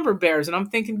 Somber bears. And I'm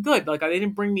thinking, good. Like, they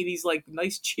didn't bring me these like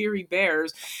nice cheery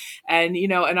bears. And,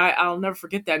 and I'll never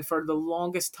forget that. For the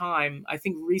longest time, I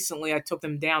think recently I took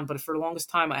them down, but for the longest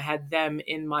time I had them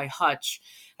in my hutch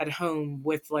at home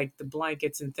with like the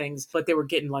blankets and things, but they were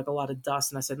getting like a lot of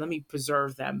dust. And I said, let me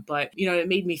preserve them. But, it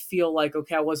made me feel like,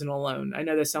 okay, I wasn't alone. I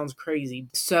know that sounds crazy.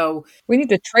 So we need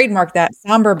to trademark that.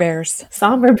 Somber bears.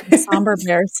 Somber bears. Somber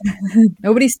bears.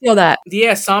 Nobody steal that.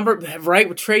 Yeah, somber, right?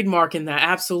 We're trademarking that.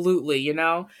 Absolutely.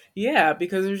 Yeah,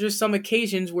 because there's just some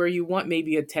occasions where you want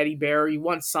maybe a teddy bear or you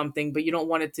want something, but you don't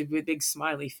want it to be a big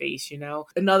smiley face,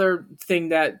 Another thing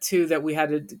that we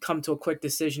had to come to a quick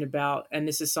decision about, and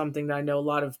this is something that I know a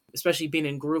lot of, especially being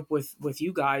in group with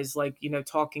you guys, like,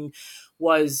 talking,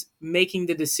 was making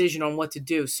the decision on what to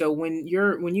do. So when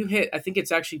you hit, I think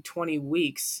it's actually 20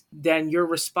 weeks, then you're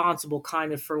responsible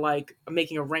kind of for like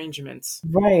making arrangements.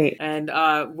 Right. And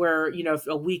where,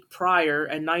 a week prior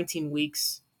and 19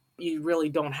 weeks, you really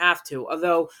don't have to.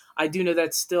 Although I do know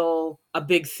that's still a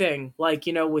big thing, like,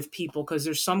 with people, because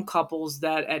there's some couples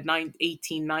that at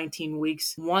 18, 19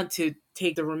 weeks want to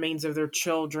take the remains of their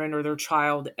children or their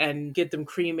child and get them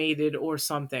cremated or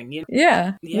something. Yeah.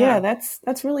 Yeah, Yeah.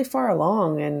 that's really far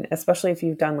along. And especially if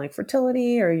you've done like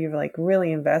fertility or you've like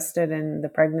really invested in the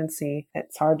pregnancy,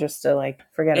 it's hard just to like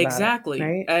forget about it, Exactly.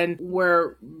 right? And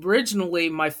where originally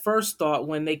my first thought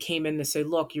when they came in to say,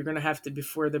 look, you're going to have to,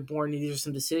 before they're born, these are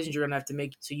some decisions you're going to have to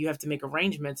make. So you have to make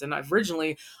arrangements. And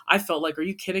originally I felt like, are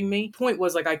you kidding me? Point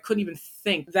was like, I couldn't even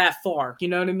think that far. You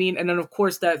know what I mean? And then of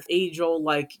course that age old,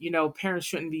 like, parents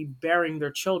shouldn't be burying their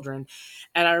children.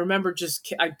 And I remember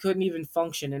I couldn't even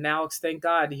function. And Alex, thank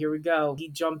God, here we go. He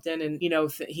jumped in and,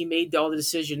 he made all the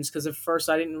decisions, because at first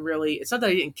I didn't really, it's not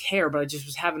that I didn't care, but I just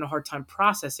was having a hard time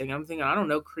processing. I'm thinking, I don't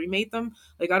know, cremate them?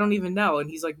 Like, I don't even know. And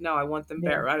he's like, no, I want them Yeah.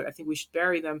 buried. I think we should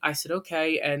bury them. I said,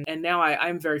 okay. And now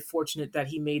I'm very fortunate that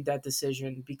he made that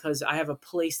decision, because I have a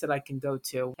place that I can go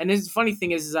to. And the funny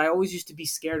thing is I always used to be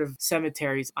scared of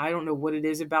cemeteries. I don't know what it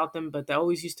is about them, but they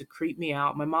always used to creep me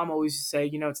out. My mom always used to say,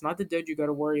 it's not the dead you got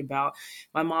to worry about.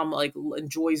 My mom like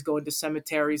enjoys going to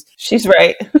cemeteries. She's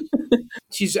right.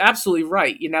 She's absolutely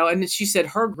right, and she said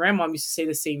her grandma used to say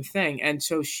the same thing. And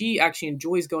so she actually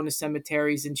enjoys going to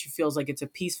cemeteries and she feels like it's a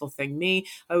peaceful thing. Me,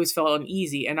 I always felt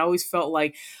uneasy, and I always felt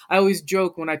like, I always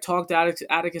joke when I talk to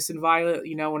Atticus and Violet,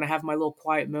 when I have my little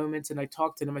quiet moments and I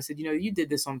talk to them, I said, you did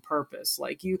this on purpose.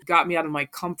 Like, you got me out of my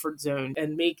comfort zone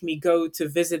and make me go to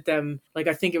visit them. Like,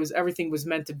 I think everything was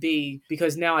meant to be,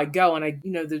 because now I go and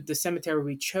the cemetery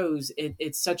we chose,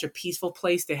 it's such a peaceful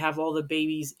place. They have all the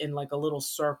babies in like a little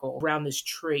circle around this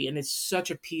tree, and it's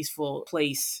such a peaceful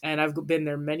place. And I've been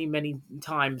there many, many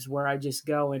times where I just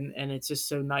go and it's just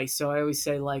so nice. So I always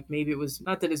say, like, maybe it was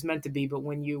not that it's meant to be, but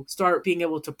when you start being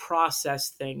able to process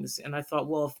things, and I thought,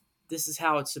 well, if this is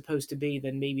how it's supposed to be,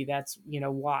 then maybe that's,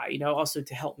 why, also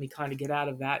to help me kind of get out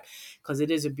of that, because it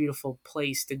is a beautiful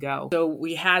place to go. So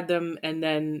we had them, and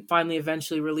then finally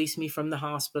eventually released me from the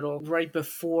hospital. Right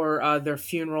before their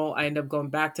funeral, I ended up going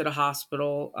back to the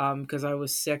hospital because I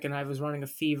was sick and I was running a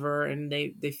fever, and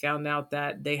they found out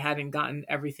that they hadn't gotten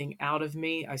everything out of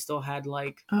me. I still had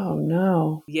like, Oh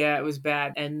no. yeah, it was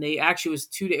bad. And they actually,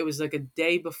 it was like a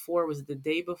day before, was it the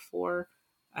day before?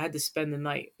 I had to spend the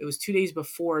night. It was 2 days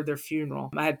before their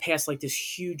funeral. I had passed like this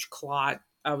huge clot.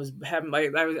 I was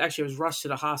rushed to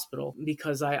the hospital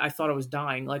because I thought I was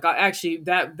dying. Like, I actually,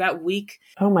 that week,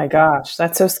 Oh my gosh,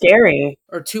 that's so scary.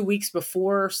 or 2 weeks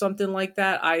before or something like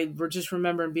that, I just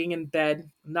remembering being in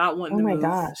bed, not wanting Oh to my move.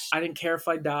 gosh. I didn't care if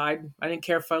I died. I didn't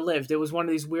care if I lived. It was one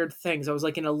of these weird things. I was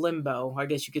like in a limbo, I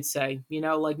guess you could say.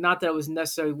 Like, not that I was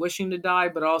necessarily wishing to die,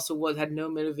 but also had no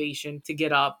motivation to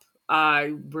get up.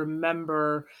 I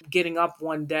remember getting up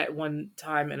one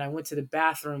time, and I went to the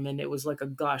bathroom, and it was like a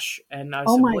gush, and I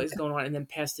Oh said, my what is going on? And then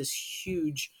past this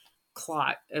huge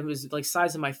clot. It was like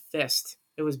size of my fist.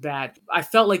 It was bad. I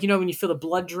felt like, when you feel the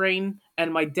blood drain,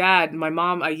 and my dad, my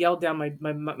mom, I yelled down,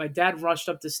 my dad rushed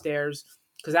up the stairs,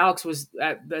 because Alex was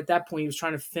at that point, he was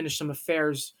trying to finish some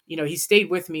affairs. He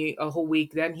stayed with me a whole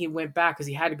week. Then he went back because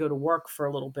he had to go to work for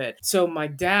a little bit. So my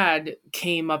dad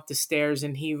came up the stairs,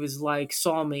 and he was like,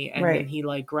 saw me, and then he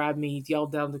like grabbed me, he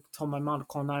yelled down, told my mom to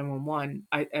call 911.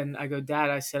 I go,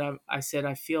 Dad, I said,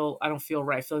 I don't feel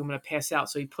right. I feel like I'm going to pass out.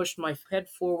 So he pushed my head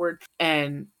forward,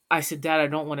 and I said, Dad, I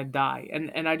don't want to die.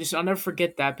 And I'll never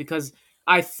forget that, because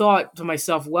I thought to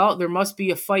myself, well, there must be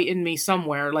a fight in me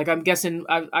somewhere. Like, I'm guessing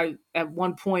I at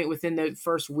one point within the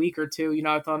first week or two,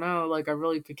 I thought, oh, like, I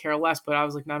really could care less. But I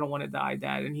was like, no, I don't want to die,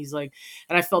 Dad. And he's like,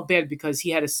 and I felt bad because he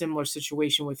had a similar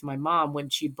situation with my mom when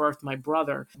she birthed my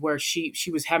brother, where she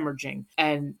was hemorrhaging.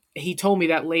 And he told me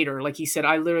that later. Like, he said,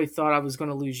 I literally thought I was going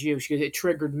to lose you. She goes, it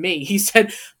triggered me. He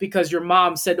said, because your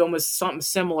mom said almost something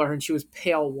similar, and she was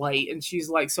pale white. And she's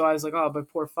like, so I was like, oh, my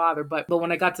poor father. But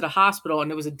when I got to the hospital,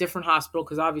 and it was a different hospital,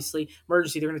 because obviously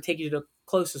emergency, they're going to take you to the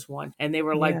closest one. And they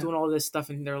were like doing all this stuff.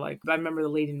 And they're like, I remember the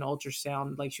lady in the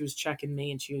ultrasound, like, she was checking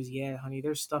me, and she was, yeah, honey,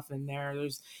 there's stuff in there.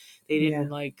 They didn't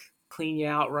like clean you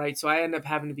out right. So I ended up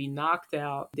having to be knocked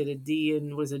out. Did a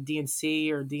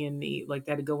DNC or DNE, like,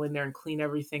 they had to go in there and clean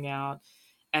everything out.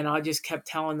 And I just kept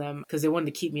telling them, because they wanted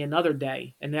to keep me another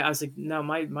day. And I was like, no,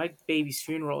 my baby's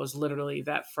funeral is literally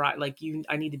that Friday. Like,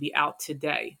 I need to be out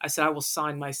today. I said, I will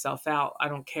sign myself out. I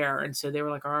don't care. And so they were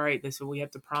like, all right. They said, we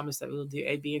have to promise that we'll do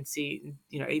A, B, and C,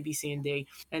 A, B, C, and D.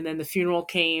 And then the funeral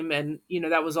came, and,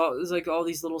 that was all, it was like all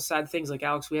these little sad things. Like,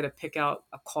 Alex, we had to pick out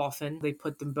a coffin. They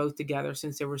put them both together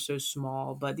since they were so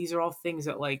small. But these are all things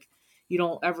that, like, you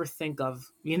don't ever think of,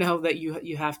 that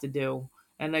you have to do.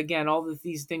 And again, all of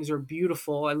these things are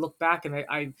beautiful. I look back and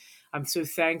I'm so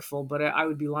thankful, but I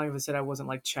would be lying if I said I wasn't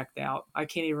like checked out. I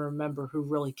can't even remember who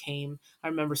really came. I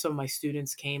remember some of my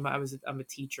students came. I'm a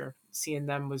teacher. Seeing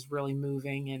them was really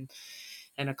moving,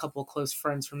 and a couple of close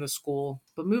friends from the school.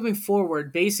 But moving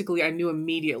forward, basically, I knew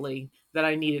immediately that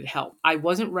I needed help. I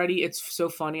wasn't ready. It's so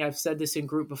funny. I've said this in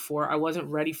group before. I wasn't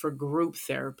ready for group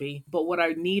therapy, but what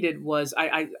I needed was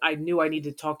I knew I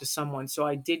needed to talk to someone. So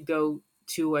I did go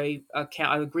to a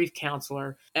grief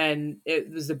counselor, and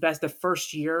it was the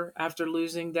first year after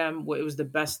losing them, it was the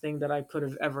best thing that I could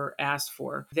have ever asked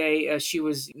for. She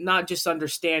was not just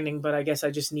understanding, but I guess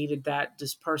I just needed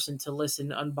this person to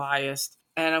listen unbiased.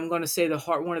 And I'm going to say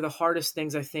one of the hardest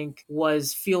things I think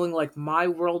was feeling like my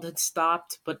world had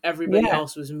stopped, but everybody Yeah.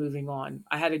 else was moving on.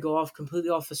 I had to go completely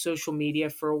off of social media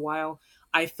for a while.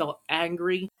 I felt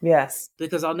angry. Yes.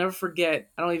 Because I'll never forget,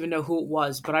 I don't even know who it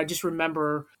was, but I just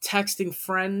remember texting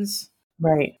friends.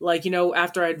 Right. Like,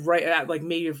 after I'd write, like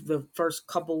maybe the first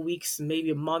couple weeks,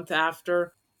 maybe a month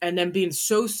after, and then being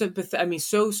so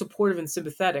so supportive and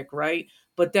sympathetic, right?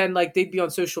 But then like they'd be on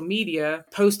social media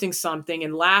posting something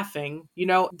and laughing,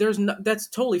 that's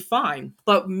totally fine.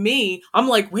 But me, I'm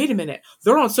like, wait a minute,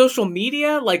 they're on social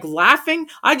media, like laughing.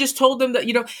 I just told them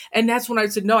that, and that's when I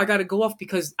said, no, I got to go off,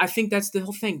 because I think that's the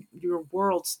whole thing. Your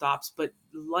world stops, but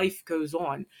life goes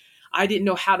on. I didn't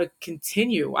know how to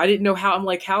continue. I didn't know how. I'm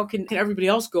like, how can everybody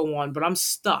else go on? But I'm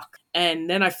stuck. And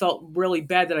then I felt really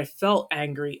bad that I felt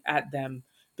angry at them,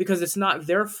 because it's not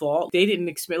their fault. They didn't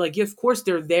expect, like, yeah, of course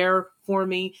they're there for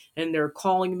me, and they're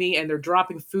calling me, and they're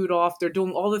dropping food off. They're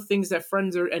doing all the things that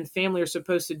friends and family are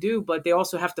supposed to do, but they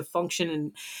also have to function.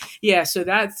 And yeah, so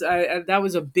that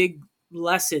was a big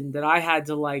lesson that I had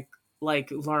to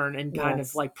learn and kind of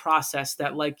Yes. like process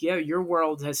that, like, yeah, your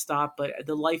world has stopped, but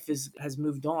the life has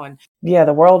moved on. Yeah,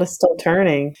 the world is still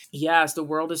turning. Yes, the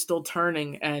world is still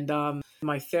turning. And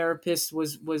my therapist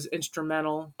was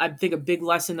instrumental. I think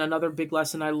another big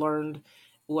lesson I learned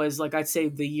was, like, I'd say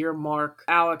the year mark.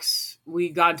 Alex, we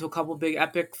got into a couple big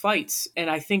epic fights, and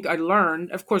I think I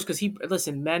learned, of course, because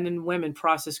men and women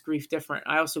process grief different.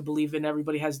 I also believe in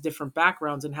everybody has different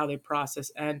backgrounds and how they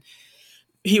process. And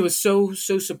he was so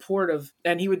supportive,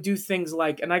 and he would do things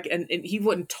like, and he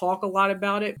wouldn't talk a lot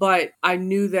about it, but I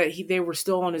knew that they were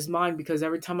still on his mind, because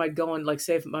every time I'd go in, like,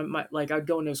 say if like I'd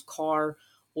go in his car,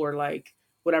 or like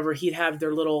whatever, he'd have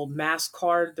their little mass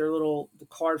card, the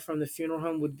card from the funeral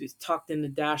home would be tucked in the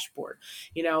dashboard.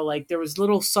 Like, there was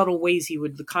little subtle ways he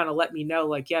would kind of let me know,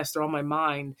 like, yes, they're on my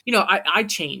mind. I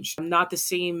changed. I'm not the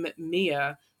same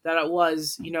Mia that I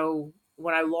was,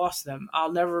 when I lost them.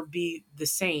 I'll never be the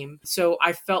same. So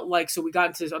I felt like, I'll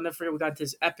never forget, we got into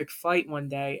this epic fight one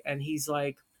day, and he's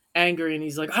like angry, and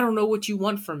he's like, I don't know what you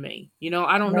want from me.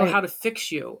 I don't know Right. how to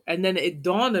fix you. And then it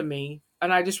dawned on me,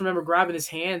 and I just remember grabbing his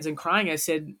hands and crying. I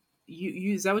said,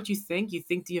 you is that what you think? You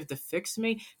think, do you have to fix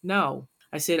me? No.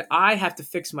 I said, I have to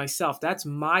fix myself. That's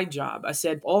my job. I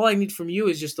said, all I need from you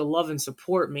is just to love and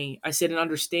support me. I said, and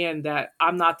understand that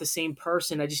I'm not the same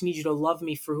person. I just need you to love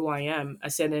me for who I am. I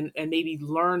said, and maybe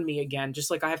learn me again,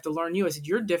 just like I have to learn you. I said,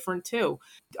 you're different too.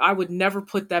 I would never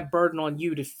put that burden on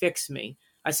you to fix me.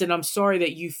 I said, I'm sorry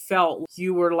that you felt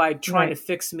you were like trying to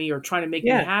fix me or trying to make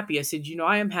me happy. I said,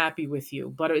 I am happy with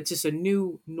you, but it's just a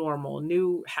new normal,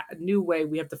 new way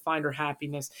we have to find our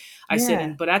happiness. I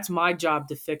said, but that's my job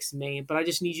to fix me, but I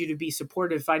just need you to be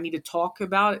supportive. If I need to talk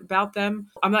about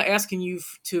them, I'm not asking you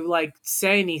to like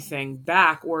say anything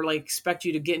back or like expect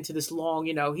you to get into this long,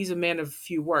 he's a man of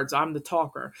few words. I'm the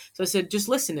talker. So I said, just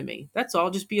listen to me. That's all.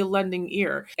 Just be a lending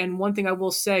ear. And one thing I will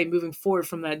say moving forward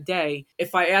from that day,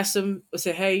 if I ask him, I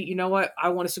say, hey, you know what? I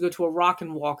want us to go to a rock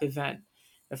and walk event.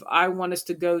 If I want us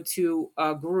to go to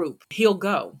a group, he'll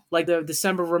go. Like the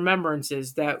December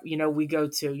remembrances that, we go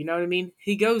to, you know what I mean?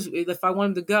 He goes. If I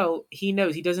want him to go, he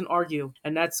knows. He doesn't argue.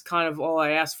 And that's kind of all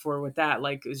I asked for with that.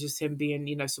 Like, it was just him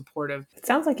being, supportive. It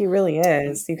sounds like he really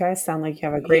is. You guys sound like you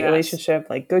have a great relationship,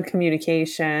 like good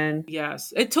communication.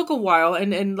 Yes. It took a while.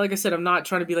 And like I said, I'm not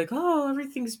trying to be like, oh,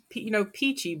 everything's,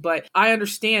 peachy. But I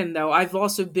understand, though. I've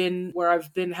also been where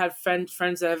had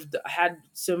friends that have had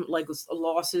some like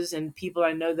losses, and people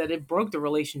I know that it broke the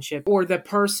relationship, or the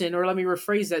person, or let me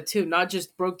rephrase that too, not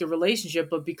just broke the relationship,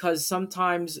 but because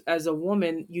sometimes as a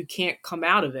woman, you can't come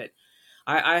out of it.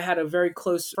 I had a very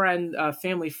close friend,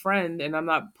 family friend, and I'm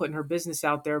not putting her business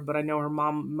out there, but I know her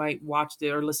mom might watch it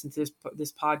or listen to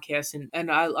this podcast,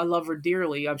 and I love her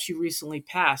dearly. She recently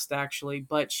passed, actually,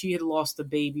 but she had lost a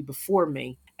baby before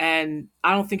me. And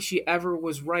I don't think she ever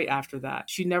was right after that.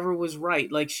 She never was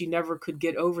right. Like, she never could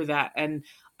get over that. And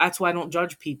that's why I don't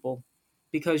judge people.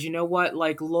 because you know what,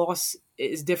 like loss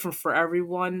is different for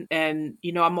everyone. And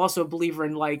I'm also a believer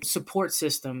in like support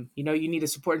system. You need a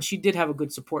support, and she did have a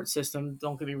good support system,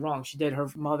 don't get me wrong. She did. Her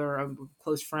mother,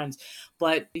 close friends.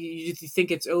 But you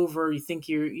think it's over, you think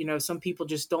some people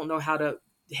just don't know how to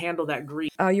handle that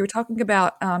grief. You were talking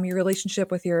about your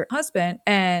relationship with your husband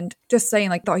and just saying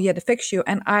like thought he had to fix you,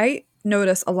 and I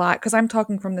notice a lot because I'm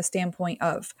talking from the standpoint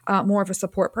of more of a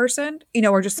support person,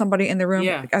 or just somebody in the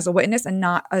room as a witness and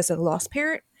not as a lost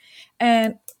parent.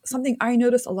 And something I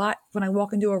notice a lot when I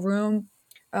walk into a room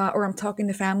or I'm talking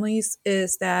to families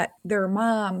is that their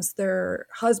moms, their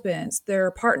husbands,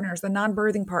 their partners, the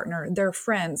non-birthing partner, their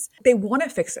friends, they want to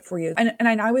fix it for you. And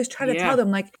I always try to tell them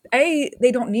like,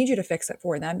 they don't need you to fix it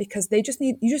for them because you just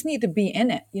need to be in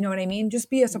it. You know what I mean? Just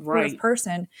be a supportive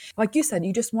person. Like you said,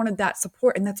 you just wanted that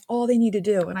support and that's all they need to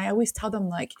do. And I always tell them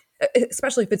like,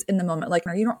 especially if it's in the moment, like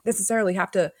you don't necessarily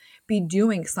have to be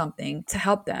doing something to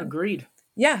help them. Agreed.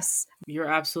 Yes. You're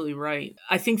absolutely right.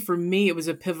 I think for me, it was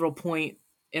a pivotal point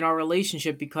in our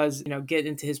relationship because, get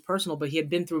into his personal, but he had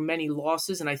been through many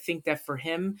losses. And I think that for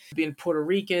him, being Puerto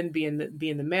Rican, being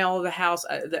the male of the house,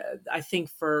 I think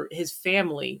for his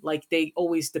family, like they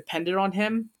always depended on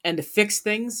him and to fix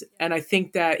things. And I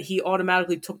think that he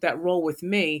automatically took that role with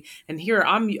me. And here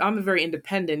I'm a very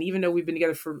independent, even though we've been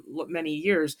together for many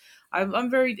years. I'm a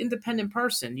very independent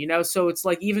person, so it's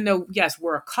like, even though, yes,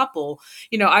 we're a couple,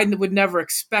 I would never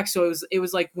expect. So it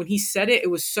was like when he said it, it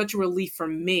was such a relief for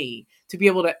me to be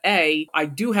able to,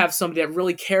 I do have somebody that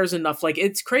really cares enough. Like,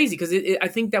 it's crazy because I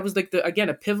think that was like again,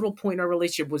 a pivotal point in our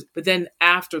relationship but then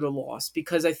after the loss,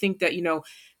 because I think that,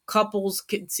 couples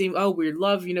can seem, oh, we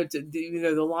love,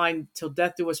 the line till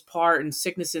death do us part and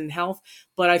sickness and health.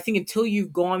 But I think until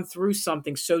you've gone through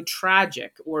something so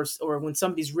tragic or when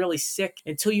somebody's really sick,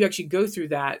 until you actually go through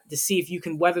that to see if you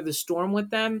can weather the storm with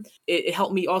them, it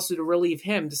helped me also to relieve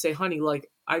him, to say, honey, like,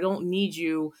 I don't need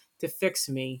you to fix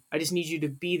me. I just need you to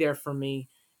be there for me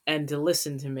and to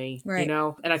listen to me,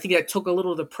 And I think that took a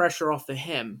little of the pressure off of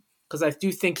him. Because I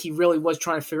do think he really was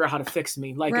trying to figure out how to fix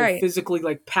me, like physically,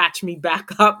 like patch me back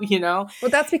up, Well,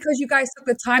 that's because you guys took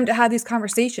the time to have these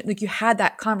conversations. Like you had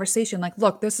that conversation, like,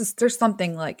 look, there's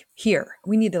something like here.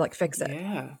 We need to like fix it.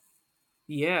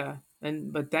 Yeah.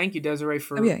 But thank you, Desiree,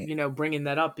 for, bringing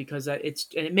that up because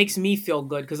it makes me feel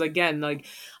good. Because again, like,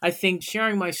 I think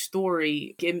sharing my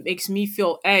story, it makes me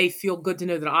feel good to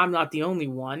know that I'm not the only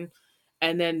one.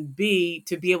 And then B,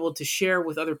 to be able to share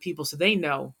with other people so they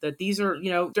know that these are,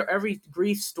 every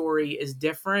grief story is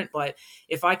different. But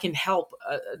if I can help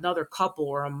another couple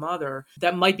or a mother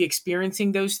that might be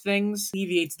experiencing those things,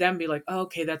 alleviates them, be like, oh,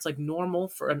 okay, that's like normal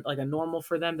for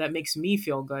them. That makes me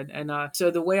feel good. And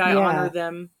so the way I honor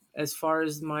them, as far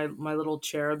as my little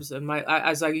cherubs and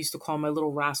as I used to call my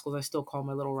little rascals, I still call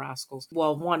my little rascals.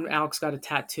 Well, one, Alex got a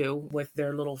tattoo with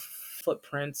their little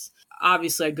footprints.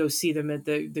 Obviously, I go see them at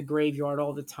the graveyard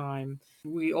all the time.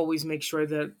 We always make sure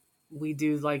that we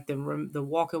do like the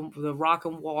rock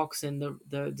and walks and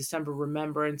the December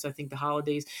remembrance. I think the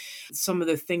holidays. Some of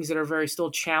the things that are very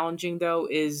still challenging though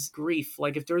is grief.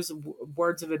 Like if there's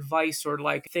words of advice or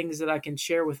like things that I can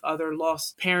share with other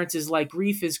lost parents is like,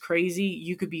 grief is crazy.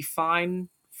 You could be fine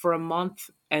for a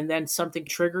month and then something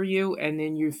trigger you and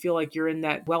then you feel like you're in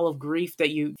that well of grief,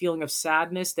 feeling of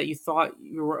sadness that you thought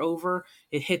you were over,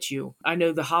 it hits you. I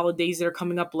know the holidays that are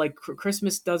coming up, like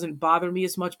Christmas doesn't bother me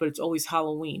as much, but it's always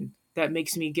Halloween. That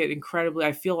makes me get incredibly,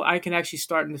 I feel I can actually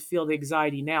starting to feel the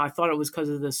anxiety now. I thought it was because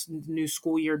of this new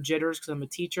school year jitters because I'm a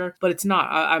teacher, but it's not.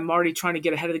 I'm already trying to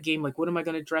get ahead of the game. Like, what am I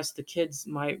going to dress the kids,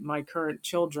 my current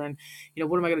children?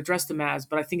 What am I going to dress them as?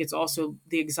 But I think it's also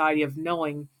the anxiety of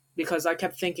knowing, because I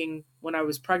kept thinking when I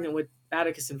was pregnant with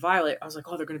Atticus and Vyolette, I was like,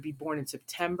 oh, they're going to be born in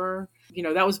September.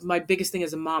 That was my biggest thing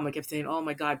as a mom. I kept saying, oh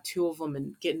my God, 2 of them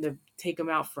and getting to take them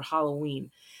out for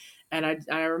Halloween. And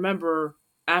I remember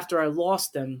after I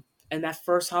lost them and that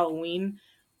first Halloween,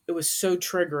 it was so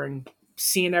triggering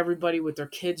seeing everybody with their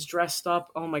kids dressed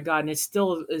up. Oh my God. And it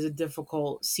still is a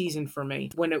difficult season for me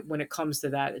when it comes to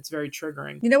that. It's very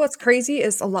triggering. You know what's crazy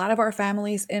is a lot of our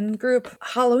families in group,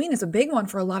 Halloween is a big one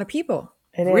for a lot of people.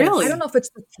 Really? I don't know if it's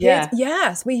the kids. Yeah.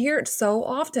 Yes, we hear it so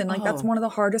often. Like that's one of the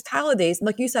hardest holidays.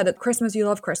 Like you said, at Christmas, you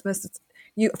love Christmas.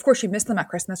 Of course, you miss them at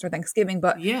Christmas or Thanksgiving,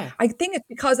 but yeah, I think it's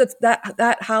because it's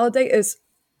that holiday is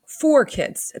for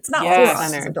kids. It's not for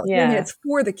us as adults. Yeah. I mean, it's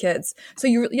for the kids. So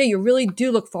you really do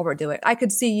look forward to it. I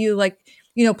could see you like,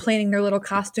 planning their little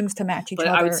costumes to match each other.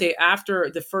 But I would say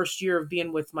after the first year of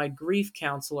being with my grief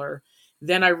counselor,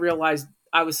 then I realized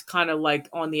I was kind of like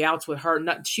on the outs with her.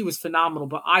 Not, she was phenomenal,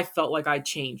 but I felt like I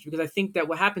changed, because I think that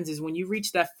what happens is when you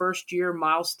reach that first year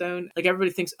milestone, like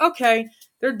everybody thinks, okay,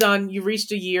 they're done. You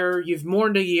reached a year, you've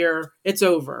mourned a year, it's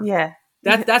over. Yeah.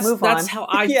 Move That's on. how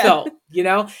I Yeah. felt, you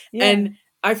know? Yeah. And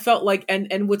I felt like,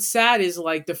 and what's sad is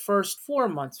like the first 4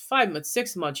 months, 5 months,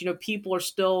 6 months, you know, people are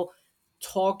still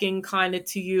talking kind of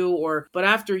to you, but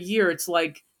after a year, it's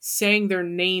like saying their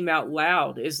name out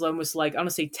loud is almost like, I don't want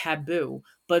to say taboo,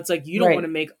 but it's like, you don't want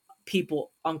to make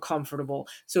people uncomfortable.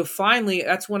 So finally,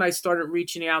 that's when I started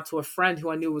reaching out to a friend who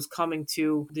I knew was coming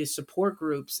to the support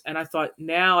groups. And I thought,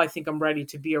 now I think I'm ready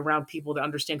to be around people that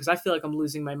understand, because I feel like I'm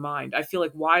losing my mind. I feel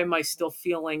like, why am I still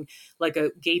feeling like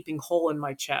a gaping hole in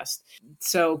my chest?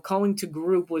 So going to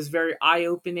group was very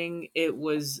eye-opening. It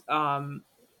was,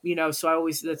 you know, so I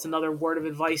always, that's another word of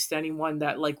advice to anyone,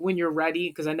 that like, when you're ready,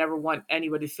 because I never want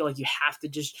anybody to feel like you have to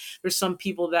just, there's some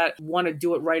people that want to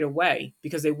do it right away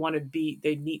because they want to be,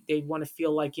 they want to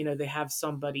feel like, you know, they have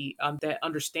somebody that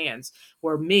understands.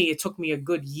 Where me, it took me a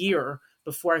good year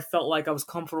before I felt like I was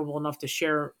comfortable enough to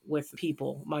share with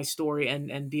people my story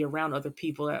and be around other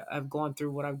people that have gone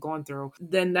through what I've gone through.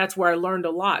 Then that's where I learned a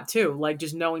lot too. Like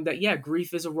just knowing that, yeah,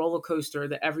 grief is a roller coaster,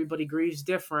 that everybody grieves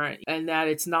different, and that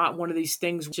it's not one of these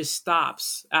things that just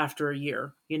stops after a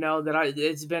year. You know,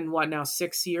 it's been what now,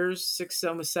 6 years,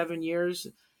 almost 7 years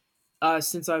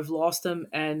since I've lost him,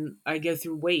 and I go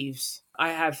through waves. I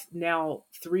have now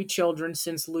 3 children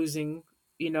since losing,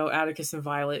 you know, Atticus and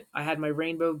Vyolette. I had my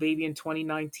rainbow baby in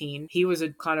 2019. He was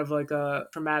a kind of like a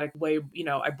traumatic way, you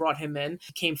know, I brought him in.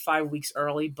 He came 5 weeks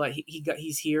early, but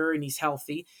he's here and he's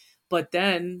healthy. But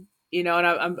then, you know,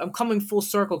 and I'm coming full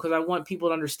circle because I want people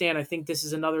to understand. I think this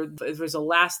is if there's a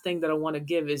last thing that I want to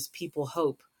give is people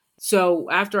hope. So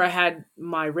after I had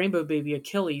my rainbow baby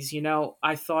Achilles, you know,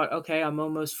 I thought, okay, I'm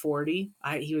almost 40.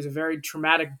 He was a very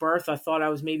traumatic birth. I thought I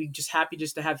was maybe just happy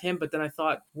just to have him. But then I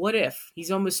thought, what if he's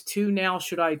almost 2 now?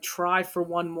 Should I try for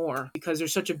one more? Because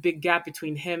there's such a big gap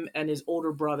between him and his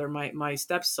older brother, my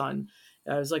stepson.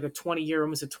 It was like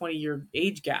almost a 20-year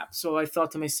age gap. So I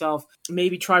thought to myself,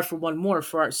 maybe try for one more.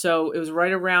 So it was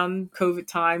right around COVID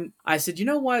time. I said, you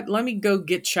know what? Let me go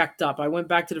get checked up. I went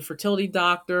back to the fertility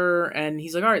doctor and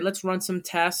he's like, all right, let's run some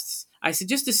tests. I said,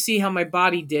 just to see how my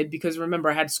body did, because remember,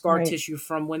 I had scar tissue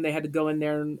from when they had to go in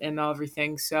there and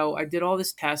everything. So I did all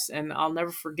this tests, and I'll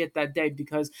never forget that day,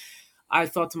 because I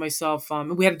thought to myself,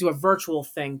 we had to do a virtual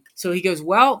thing. So he goes,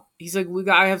 well, he's like,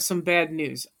 I have some bad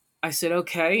news. I said,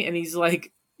 okay. And he's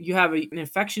like, you have an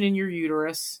infection in your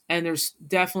uterus, and there's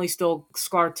definitely still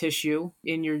scar tissue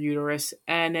in your uterus.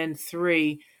 And then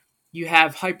 3, you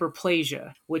have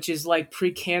hyperplasia, which is like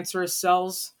precancerous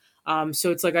cells.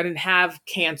 So it's like I didn't have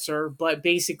cancer, but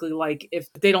basically like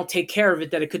if they don't take care of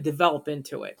it, that it could develop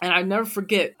into it. And I never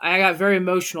forget, I got very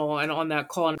emotional and on that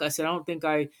call, and I said, I don't think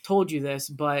I told you this,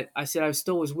 but I said I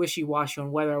still was wishy-washy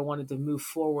on whether I wanted to move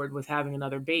forward with having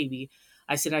another baby.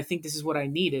 I said, I think this is what I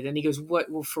needed. And he goes,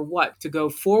 what? Well, for what? To go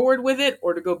forward with it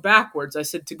or to go backwards? I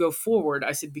said, to go forward.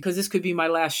 I said, because this could be my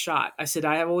last shot. I said,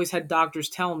 I have always had doctors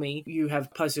tell me you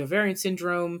have polycystic ovarian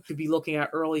syndrome. Could be looking at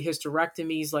early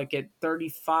hysterectomies, like at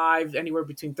 35, anywhere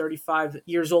between 35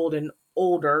 years old and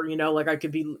older, you know, like I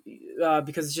could be,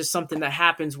 because it's just something that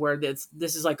happens where this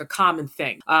is like a common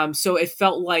thing. So it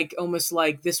felt like almost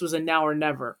like this was a now or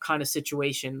never kind of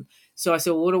situation. So I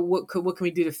said, well, what can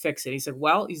we do to fix it? He said,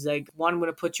 well, he's like, 1, I'm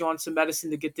going to put you on some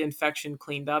medicine to get the infection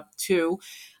cleaned up. 2,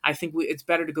 I think it's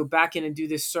better to go back in and do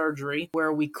this surgery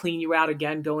where we clean you out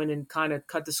again, go in and kind of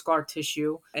cut the scar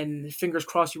tissue, and fingers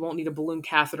crossed you won't need a balloon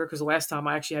catheter, because the last time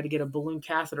I actually had to get a balloon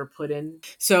catheter put in.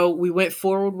 So we went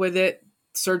forward with it.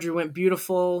 Surgery went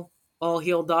beautiful, all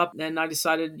healed up. And I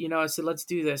decided, you know, I said, let's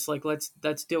do this. Like, let's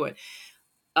do it.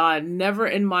 Never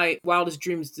in my wildest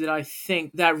dreams did I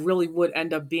think that really would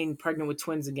end up being pregnant with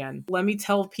twins again. Let me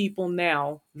tell people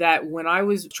now that when I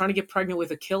was trying to get pregnant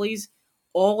with Achilles,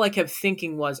 all I kept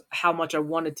thinking was how much I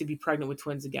wanted to be pregnant with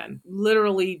twins again.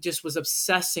 Literally just was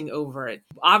obsessing over it.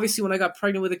 Obviously, when I got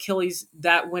pregnant with Achilles,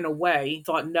 that went away.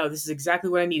 Thought, no, this is exactly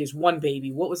what I need is one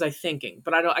baby. What was I thinking?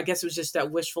 But I guess it was just that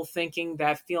wishful thinking,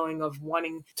 that feeling of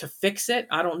wanting to fix it.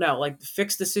 I don't know, like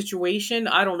fix the situation.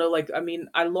 I don't know. Like, I mean,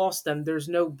 I lost them. There's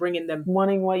no bringing them.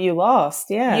 Wanting what you lost.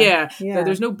 Yeah. Yeah.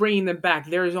 There's no bringing them back.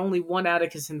 There is only one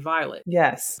Atticus and Vyolette.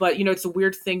 Yes. But, you know, it's a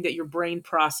weird thing that your brain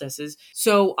processes.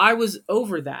 So I was over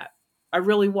that. I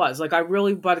really was. Like,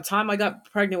 by the time I got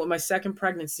pregnant with my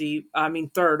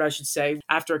third, I should say,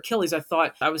 after Achilles,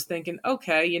 I was thinking,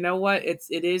 okay, you know what? It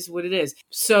is what it is.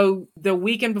 So the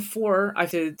weekend before I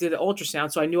did the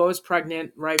ultrasound, so I knew I was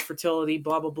pregnant, right? Fertility,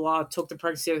 blah, blah, blah. Took the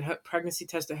pregnancy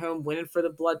test at home, went in for the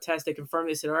blood test. They confirmed,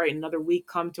 they said, all right, another week,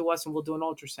 come to us and we'll do an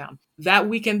ultrasound. That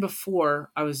weekend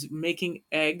before, I was making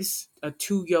eggs.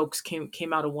 2 yolks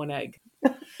came out of 1 egg.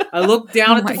 I looked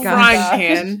down at the frying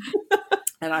pan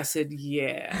and I said,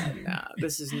 yeah, nah,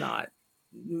 this is not.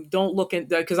 Don't look in,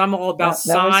 because I'm all about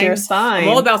signs. That was your sign. I'm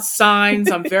all about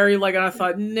signs. I'm very and I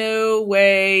thought, no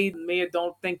way, Mia,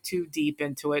 don't think too deep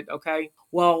into it, okay?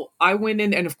 Well, I went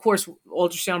in and, of course,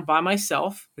 ultrasound by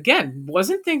myself. Again,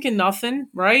 wasn't thinking nothing,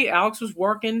 right? Alex was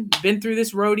working, been through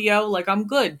this rodeo, like, I'm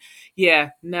good.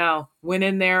 Yeah, no, went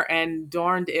in there and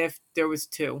darned if there was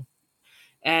 2.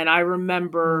 And I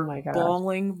remember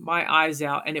bawling my eyes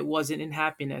out, and it wasn't in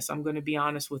happiness. I'm going to be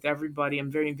honest with everybody.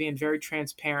 I'm being very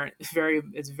transparent.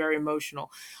 It's very emotional.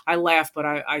 I laugh, but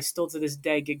I still to this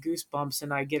day get goosebumps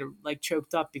and I get like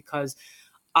choked up because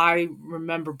I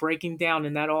remember breaking down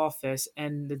in that office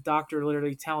and the doctor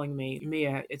literally telling me,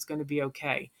 Mia, it's going to be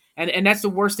okay. And that's the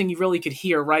worst thing you really could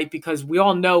hear, right? Because we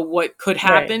all know what could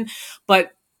happen,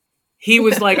 but he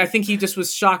was like, I think he just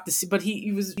was shocked to see, but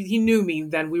he knew me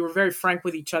then. We were very frank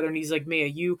with each other. And he's like, Mia,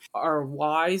 you are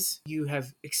wise. You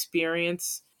have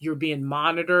experience. You're being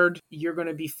monitored. You're going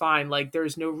to be fine. Like,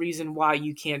 there's no reason why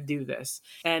you can't do this.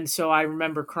 And so I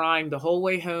remember crying the whole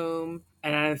way home.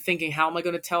 And I'm thinking, how am I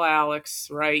going to tell Alex,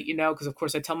 right? You know, because of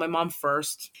course I tell my mom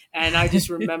first. And I just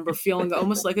remember feeling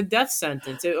almost like a death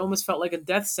sentence. It almost felt like a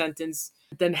death sentence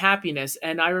than happiness.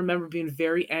 And I remember being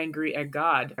very angry at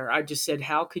God. I just said,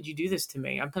 how could you do this to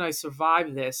me? How can I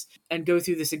survive this and go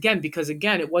through this again? Because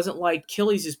again, it wasn't like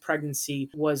Achilles'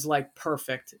 pregnancy was like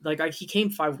perfect. Like he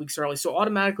came 5 weeks early. So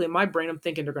automatically in my brain, I'm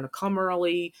thinking they're going to come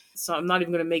early. So I'm not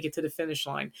even going to make it to the finish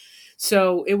line.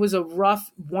 So it was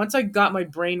once I got my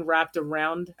brain wrapped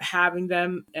around having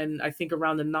them, and I think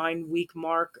around the 9-week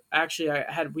mark, actually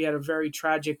we had a very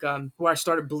tragic, where I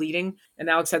started bleeding and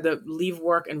Alex had to leave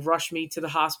work and rush me to the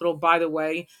hospital. By the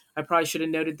way, I probably should have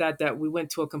noted that we went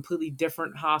to a completely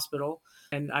different hospital,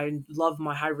 and I love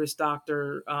my high-risk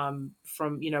doctor,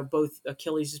 from, both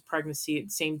Achilles' pregnancy,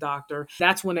 same doctor.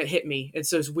 That's when it hit me.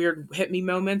 It's those weird hit me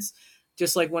moments.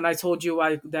 Just like when I told you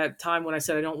that time when I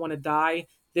said I don't want to die,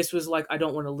 this was like, I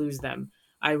don't want to lose them.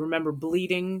 I remember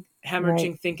bleeding,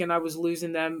 hemorrhaging, thinking I was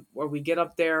losing them, or we get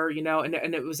up there,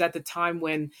 and it was at the time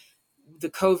when the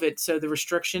COVID, so the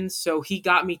restrictions. So he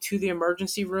got me to the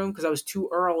emergency room because I was too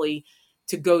early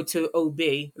to go to OB,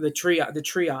 the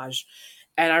triage.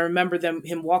 And I remember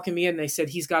him walking me in. They said,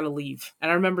 he's got to leave. And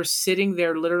I remember sitting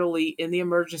there literally in the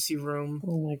emergency room.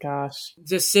 Oh my gosh.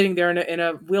 Just sitting there in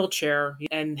a wheelchair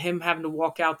and him having to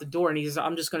walk out the door. And he says,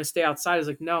 I'm just going to stay outside. I was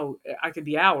like, no, I could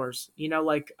be hours.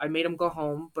 like I made him go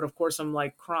home. But of course I'm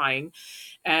like crying.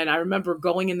 And I remember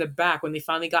going in the back when they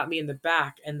finally got me in the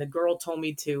back. And the girl told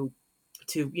me to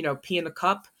pee in the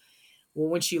cup. Well,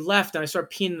 when she left and I started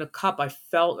peeing in the cup,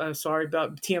 I'm sorry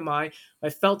about TMI. I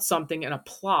felt something and a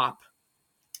plop.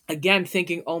 Again,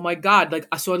 thinking, oh my God,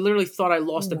 so I literally thought I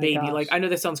lost a baby. Gosh. Like, I know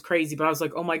that sounds crazy, but I was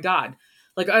like, oh my God.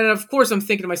 Like, and of course I'm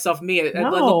thinking to myself, Mia, I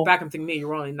look back, I'm thinking, Mia,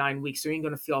 you're only 9 weeks, so you ain't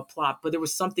going to feel a plop. But there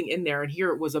was something in there. And here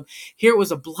it was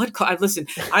a blood clot. Listen,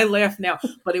 I laugh now,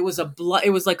 but it was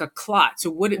like a clot.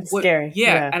 So scary.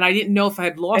 Yeah. And I didn't know if I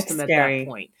had lost him at that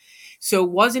point. So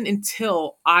it wasn't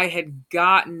until I had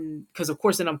gotten, because of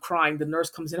course then I'm crying, the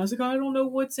nurse comes in, I was like, I don't know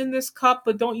what's in this cup,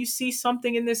 but don't you see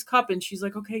something in this cup? And she's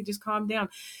like, okay, just calm down.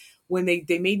 When they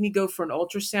made me go for an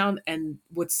ultrasound, and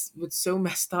what's so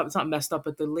messed up, it's not messed up,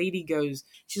 but the lady goes,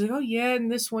 she's like, oh yeah,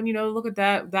 and this one, look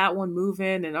at that one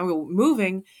moving, and I go,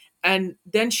 moving, and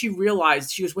then she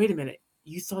realized, she goes, wait a minute,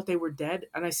 you thought they were dead?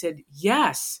 And I said,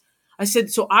 yes. I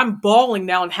said, so I'm bawling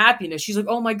now in happiness. She's like,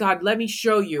 oh my God, let me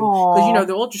show you.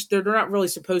 Because, they're not really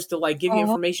supposed to like give you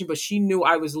information, but she knew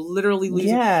I was literally losing.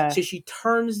 Yeah. So she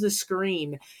turns the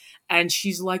screen and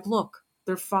she's like, look,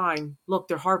 they're fine. Look,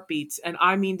 their heartbeats. And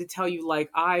I mean to tell you, like,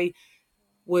 I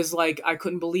was like, I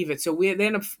couldn't believe it. So we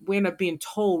end up being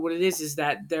told what it is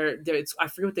that it's, I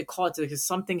forget what they call it. It's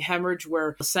something hemorrhage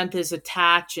where placenta is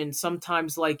attached, and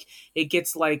sometimes like it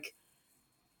gets like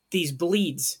these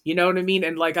bleeds, you know what I mean?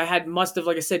 And like must have,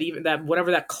 like I said, even that,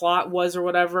 whatever that clot was or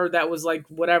whatever, that was like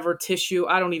whatever tissue,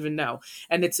 I don't even know.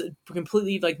 And it's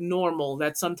completely like normal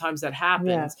that sometimes that happens.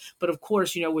 Yeah. But of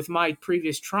course, with my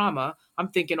previous trauma, I'm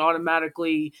thinking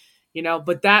automatically,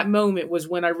 but that moment was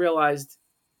when I realized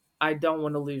I don't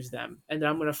want to lose them. And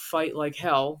I'm going to fight like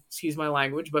hell, excuse my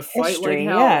language, but fight like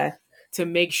hell. Yeah. to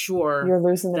make sure You're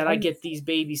losing the that I baby. get these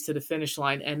babies to the finish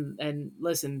line. And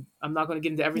listen, I'm not going to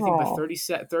get into everything, but Oh,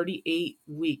 38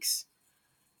 weeks.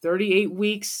 38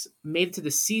 weeks, made it to the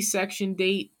C-section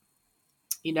date,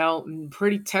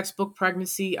 pretty textbook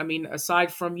pregnancy. I mean,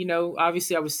 aside from,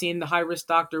 obviously I was seeing the high risk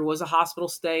doctor, was a hospital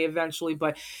stay eventually,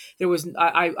 but there was,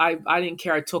 I didn't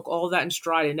care. I took all that in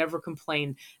stride. I never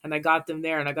complained, and I got them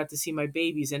there and I got to see my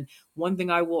babies. And one thing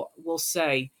I will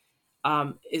say,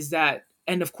 is that,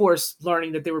 and of course,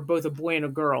 learning that they were both a boy and a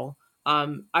girl,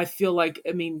 I feel like,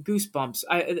 I mean, goosebumps.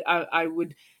 I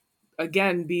would,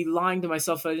 again, be lying to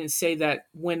myself if I didn't say that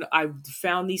when I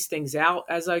found these things out,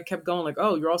 as I kept going, like,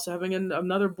 oh, you're also having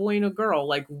another boy and a girl.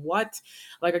 Like, what?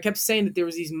 Like, I kept saying that there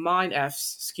was these mind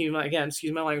F's, excuse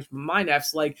my language, mind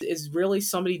F's. Like, is really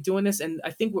somebody doing this? And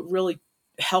I think what really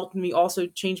helped me also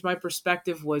change my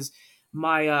perspective was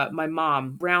my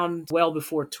mom, around well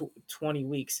before 20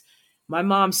 weeks. My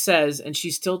mom says, and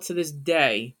she still to this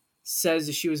day says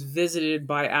that she was visited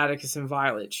by Atticus and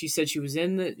Vyolette. She said she was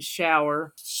in the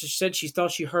shower. She said she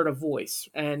thought she heard a voice,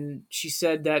 and she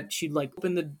said that she'd like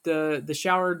open the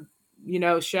shower,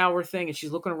 shower thing, and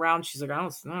she's looking around. She's like, I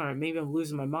don't know, maybe I'm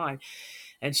losing my mind.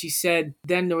 And she said,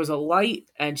 then there was a light,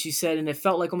 and she said, and it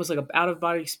felt like almost like an out of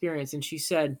body experience. And she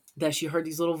said that she heard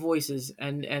these little voices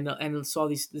and saw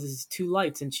these two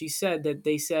lights. And she said that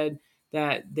they said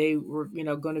that they were,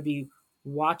 going to be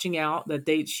watching out,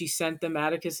 that she sent them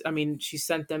she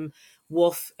sent them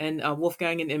Wolf and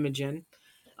Wolfgang and Imogen.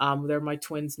 They're my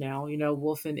twins now,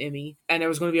 Wolf and Emmy. And there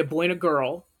was going to be a boy and a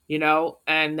girl,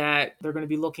 and that they're going to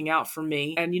be looking out for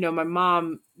me. And, my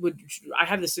mom I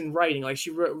have this in writing, like she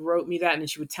wrote me that, and then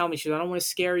she would tell me, I don't want to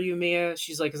scare you, Mia.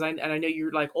 She's like, I know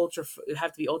you're like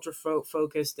have to be ultra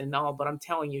focused and all, but I'm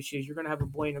telling you, you're going to have a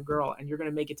boy and a girl, and you're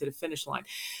going to make it to the finish line.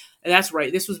 And that's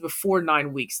right. This was before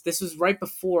 9 weeks. This was right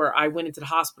before I went into the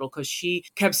hospital, because she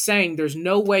kept saying, there's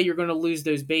no way you're going to lose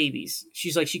those babies.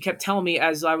 She's like, she kept telling me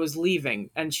as I was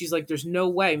leaving. And she's like, there's no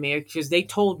way, man, because they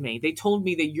told me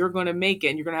that you're going to make it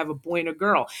and you're going to have a boy and a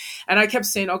girl. And I kept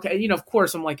saying, okay, of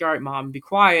course, I'm like, all right, Mom, be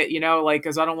quiet, like,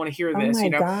 because I don't want to hear oh this, my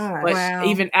gosh. But Wow.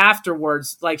 even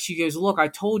afterwards, like, she goes, look, I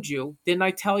told you, didn't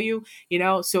I tell you?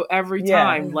 So every Yeah,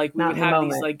 time, like, we not would in the have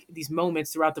moment. these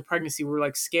moments throughout the pregnancy, we were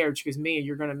like scared. She goes, Mia,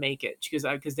 you're going to make it. She goes,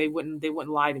 because they wouldn't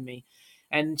lie to me.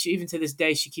 And she, even to this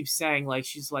day, she keeps saying, like,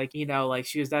 she's like, like,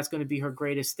 she goes, that's going to be her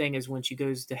greatest thing, is when she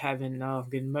goes to heaven. And I'm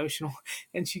getting emotional,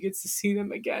 and she gets to see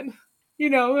them again.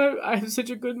 I have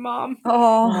such a good mom.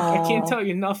 Oh, I can't Oh, tell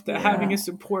you enough that having yeah. a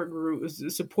support group,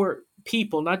 support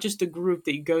people, not just a group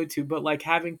that you go to, but like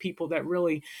having people that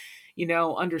really,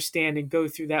 understand and go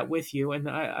through that with you. And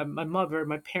my mother,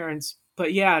 my parents.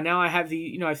 But yeah, now I have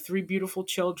I have three beautiful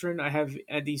children. I have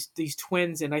these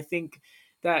twins, and I think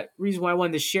that reason why I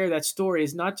wanted to share that story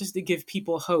is not just to give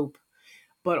people hope,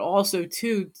 but also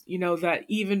too, that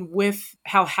even with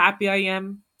how happy I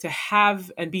am to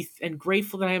have and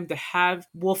grateful that I am to have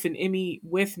Wolf and Emmy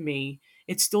with me,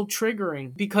 it's still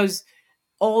triggering, because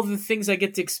all the things I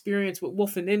get to experience with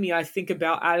Wolf and Emmy, I think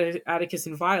about Atticus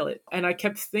and Vyolette. And I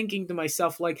kept thinking to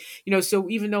myself, like, so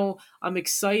even though I'm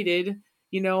excited,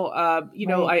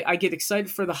 Right. I get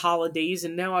excited for the holidays,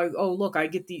 and now look, I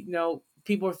get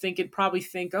people probably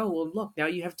think, oh, well, look, now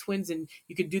you have twins and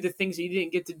you could do the things that you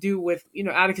didn't get to do with,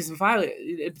 Atticus and Violet.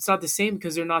 It's not the same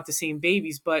because they're not the same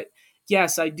babies, but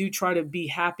yes, I do try to be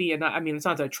happy. And I mean, it's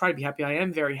not that I try to be happy. I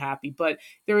am very happy, but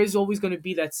there is always going to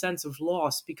be that sense of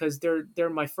loss, because they're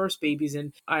my first babies.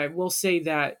 And I will say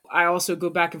that I also go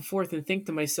back and forth and think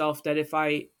to myself that if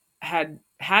I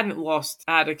hadn't lost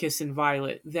Atticus and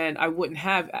Violet, then I wouldn't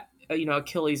have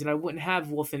Achilles, and I wouldn't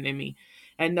have Wolf and Emmy.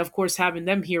 And of course, having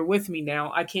them here with me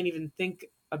now, I can't even think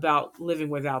about living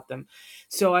without them.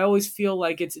 So I always feel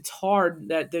like it's hard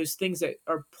that those things that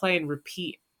are playing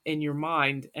repeat in your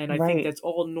mind, and I think Right. that's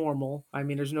all normal. I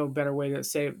mean, there's no better way to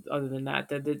say it other than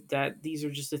that these are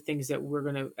just the things that we're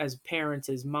gonna, as parents,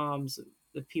 as moms,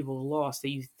 the people lost, that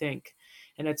you think,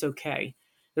 and that's okay.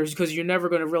 There's, because you're never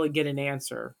going to really get an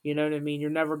answer. You know what I mean? You're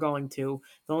never going to.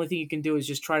 The only thing you can do is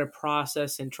just try to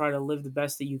process and try to live the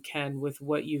best that you can with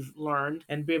what you've learned,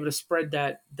 and be able to spread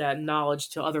that knowledge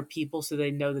to other people, so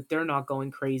they know that they're not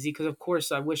going crazy. Because of course,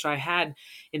 I wish I had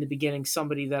in the beginning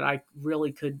somebody that I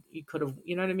really could have,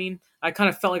 you know what I mean? I kind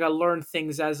of felt like I learned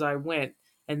things as I went,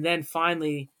 and then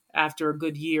finally, after a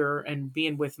good year and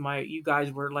being with you guys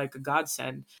were like a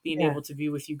godsend. Being Yeah. able to be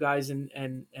with you guys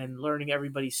and learning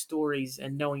everybody's stories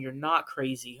and knowing you're not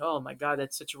crazy. Oh my God,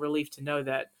 that's such a relief to know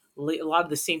that a lot of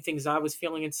the same things I was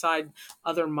feeling inside,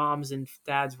 other moms and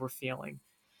dads were feeling.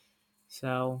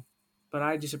 So But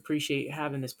I just appreciate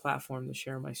having this platform to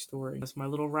share my story. That's my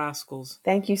little rascals.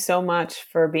 Thank you so much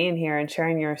for being here and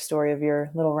sharing your story of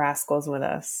your little rascals with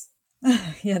us.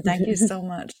 Yeah, thank you so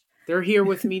much. They're here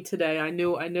with me today. I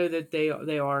know that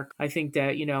they are. I think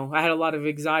that, I had a lot of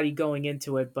anxiety going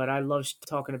into it, but I love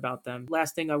talking about them.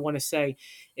 Last thing I want to say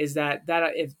is that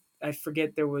if I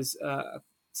forget, there was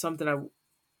something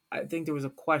I think there was a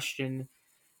question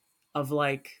of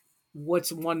like,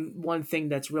 what's one thing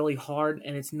that's really hard,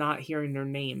 and it's not hearing their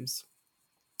names.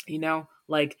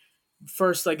 Like,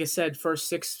 first, like I said, first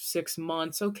six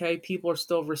months, okay, people are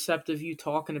still receptive, you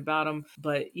talking about them,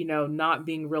 but not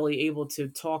being really able to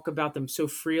talk about them so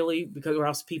freely, because or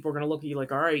else people are going to look at you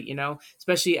like, all right,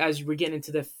 especially as we're getting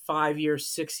into the 5-year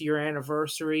 6-year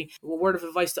anniversary. Well, word of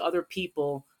advice to other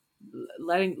people,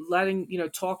 letting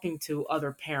talking to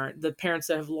the parents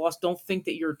that have lost, don't think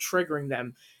that you're triggering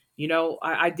them.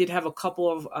 I did have a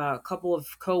couple of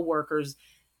coworkers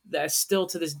that still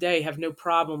to this day have no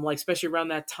problem, like, especially around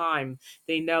that time,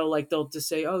 they know, like, they'll just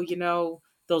say, oh,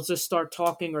 they'll just start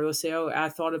talking, or they'll say, oh, I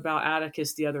thought about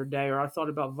Atticus the other day, or I thought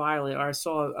about Violet, or I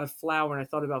saw a flower and I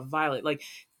thought about Violet. Like,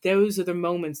 those are the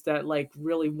moments that like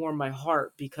really warm my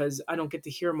heart, because I don't get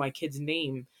to hear my kid's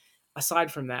name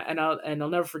aside from that. And I'll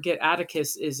never forget,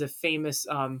 Atticus is a famous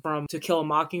from To Kill a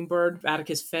Mockingbird,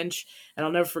 Atticus Finch. And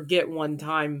I'll never forget one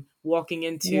time walking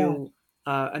into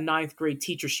a 9th grade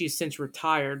teacher. She's since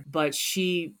retired, but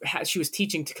she was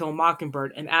teaching To Kill a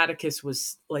Mockingbird, and Atticus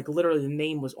was like, literally the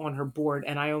name was on her board,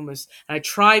 and I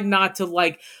tried not to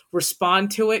like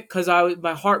respond to it, because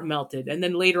my heart melted. And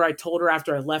then later I told her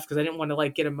after I left, because I didn't want to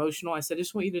like get emotional, I said, I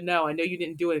just want you to know, I know you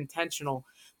didn't do it intentional,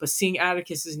 but seeing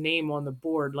Atticus's name on the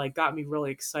board like got me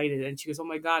really excited. And she goes, oh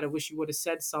my God, I wish you would have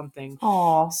said something.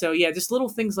 Aww. So yeah, just little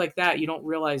things like that you don't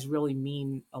realize really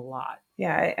mean a lot.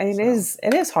 Yeah,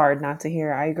 it is hard not to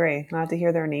hear. I agree. Not to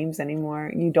hear their names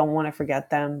anymore. You don't want to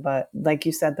forget them, but like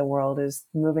you said, the world is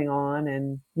moving on,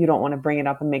 and you don't want to bring it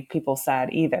up and make people sad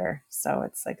either. So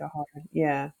it's like a hard,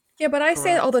 yeah. Yeah, but I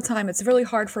say it all the time. It's really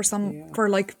hard for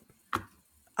like,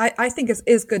 I think it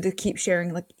is good to keep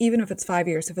sharing, like, even if it's 5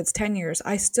 years, if it's 10 years,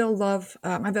 I still love,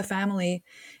 I have a family,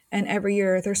 and every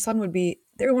year their son would be,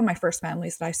 they were one of my first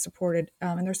families that I supported,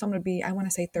 and their son would be, I want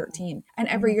to say 13. And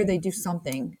every year they do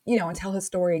something, and tell his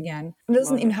story again. It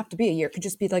doesn't even have to be a year. It could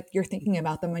just be like you're thinking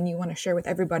about them and you want to share with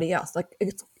everybody else. Like,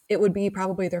 it would be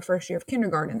probably their first year of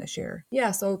kindergarten this year.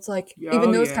 Yeah, so it's like,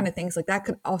 even those kind of things, like that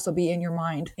could also be in your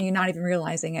mind and you're not even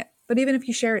realizing it. But even if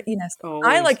you share it,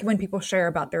 I like when people share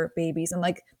about their babies, and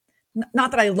like,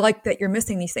 not that I like that you're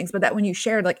missing these things, but that when you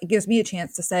shared, like, it gives me a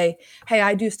chance to say, hey,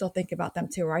 I do still think about them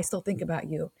too, or I still think about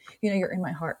you. You're in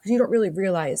my heart, because you don't really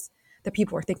realize that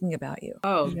people are thinking about you.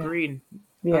 Oh, agreed.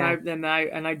 Yeah. And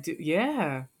I do.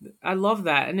 Yeah, I love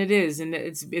that. And it is. And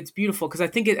it's beautiful, because I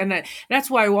think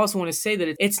that's why I also want to say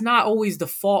that it's not always the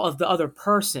fault of the other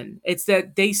person. It's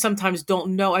that they sometimes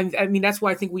don't know. I mean, that's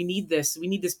why I think we need this. We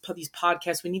need these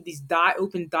podcasts. We need these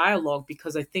open dialogue,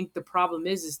 because I think the problem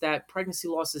is that pregnancy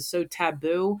loss is so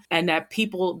taboo, and that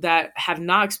people that have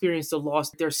not experienced a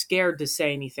loss, they're scared to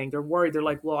say anything. They're worried. They're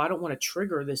like, well, I don't want to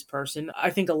trigger this person.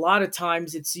 I think a lot of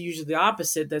times it's usually the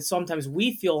opposite, that sometimes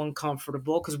we feel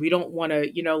uncomfortable because we don't want to,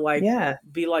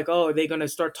 be like, oh, are they going to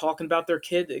start talking about their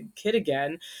kid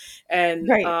again? And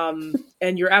right.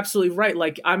 And you're absolutely right.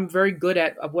 Like, I'm very good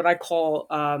at what I call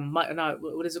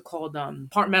what is it called?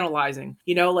 Compartmentalizing.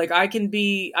 Like, I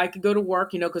could go to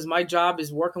work, because my job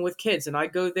is working with kids, and I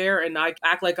go there and I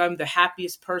act like I'm the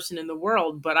happiest person in the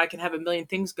world, but I can have a million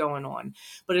things going on.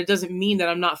 But it doesn't mean that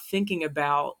I'm not thinking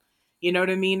about, you know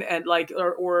what I mean? And like,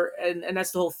 and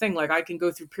that's the whole thing. Like, I can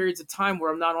go through periods of time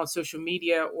where I'm not on social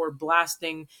media or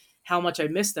blasting how much I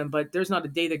miss them, but there's not a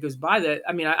day that goes by that.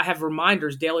 I mean, I have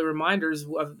daily reminders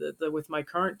of with my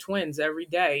current twins every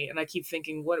day. And I keep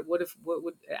thinking, what would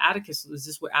Atticus, is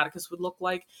this what Atticus would look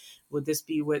like? Would this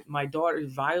be what my daughter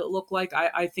Violet look like?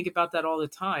 I think about that all the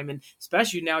time. And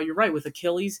especially now, you're right, with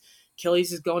Achilles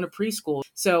is going to preschool.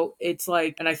 So it's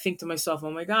like, and I think to myself, oh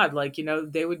my God, like,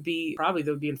 they would be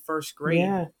in first grade.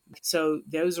 Yeah. So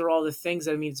those are all the things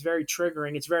that, I mean, it's very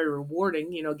triggering. It's very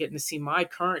rewarding, getting to see my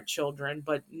current children,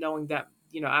 but knowing that,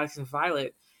 Alex and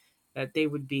Violet, that they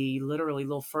would be literally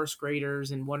little first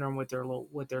graders and wondering what their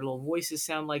little voices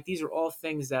sound like. These are all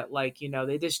things that, like,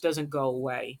 they just doesn't go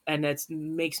away. And that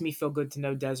makes me feel good to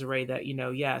know, Desiree, that,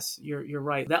 yes, you're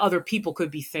right. That other people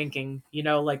could be thinking,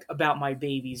 like, about my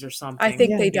babies or something. I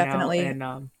think they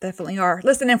definitely are.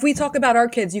 Listen, if we talk about our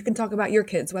kids, you can talk about your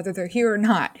kids, whether they're here or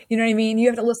not. You know what I mean? You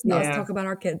have to listen to us talk about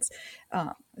our kids.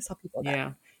 Let's tell people that.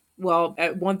 Yeah. Well,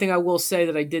 one thing I will say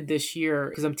that I did this year,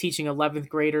 because I'm teaching 11th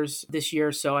graders this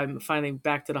year, so I'm finally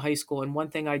back to the high school. And one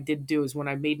thing I did do is when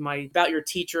I made my About Your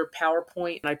Teacher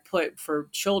PowerPoint, and I put for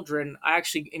children, I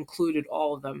actually included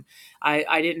all of them.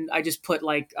 I just put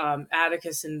like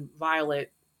Atticus and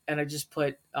Violet, and I just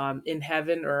put in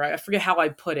heaven, or I forget how I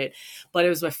put it, but it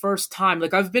was my first time.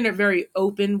 Like, I've been very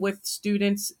open with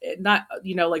students, not,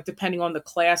 like, depending on the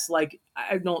class, like,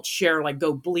 I don't share, like,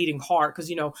 go bleeding heart,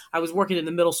 because, I was working in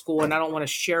the middle school and I don't want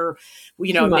to share, Too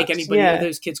make much. anybody, Yeah.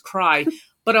 those kids cry.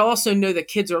 But I also know that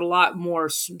kids are a lot more,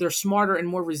 they're smarter and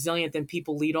more resilient than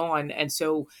people lead on. And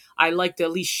so I like to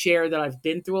at least share that I've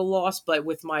been through a loss. But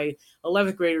with my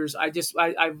 11th graders, I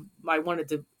wanted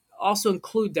to also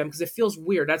include them, because it feels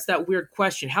weird. That's that weird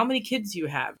question. How many kids do you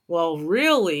have? Well,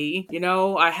 really,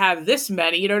 I have this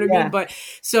many, you know what I mean? Yeah. But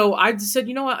so I just said,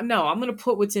 you know what? No, I'm going to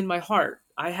put what's in my heart.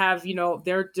 I have,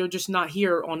 they're just not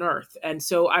here on earth. And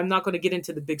so I'm not going to get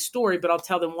into the big story, but I'll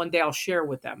tell them one day. I'll share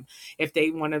with them if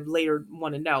they later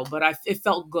want to know. But it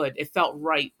felt good. It felt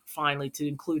right finally to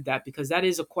include that, because that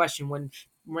is a question when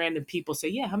random people say,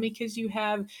 yeah, how many kids do you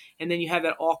have? And then you have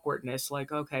that awkwardness,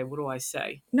 like, okay, what do I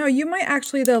say? No, you might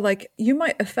actually, though, like, you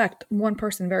might affect one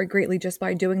person very greatly just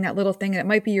by doing that little thing. And it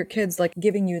might be your kids, like,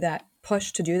 giving you that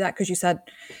push to do that, because you said,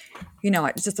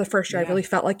 it's just the first year I really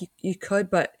felt like you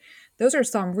could. But those are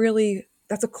some really,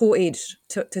 that's a cool age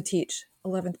to teach.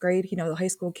 11th grade, the high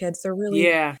school kids, they're really,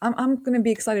 Yeah. I'm going to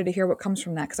be excited to hear what comes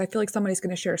from that, because I feel like somebody's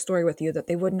going to share a story with you that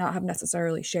they would not have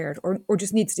necessarily shared, or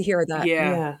just needs to hear that.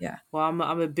 Yeah. Yeah. Well, I'm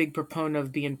a big proponent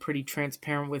of being pretty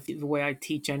transparent with the way I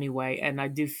teach anyway. And I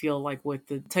do feel like with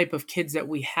the type of kids that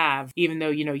we have, even though,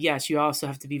 yes, you also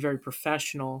have to be very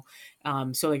professional.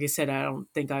 So like I said, I don't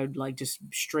think I would like just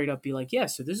straight up be like, yeah,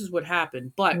 so this is what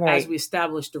happened. But as we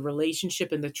establish the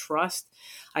relationship and the trust,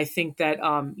 I think that,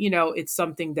 it's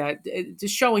something that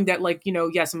just showing that, like,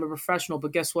 yes, I'm a professional,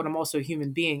 but guess what? I'm also a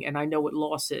human being, and I know what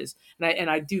loss is. And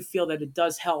I do feel that it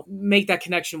does help make that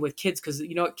connection with kids, because,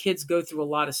 kids go through a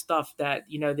lot of stuff that,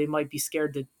 they might be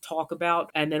scared to talk about.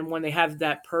 And then when they have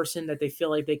that person that they feel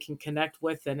like they can connect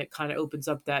with, then it kind of opens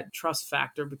up that trust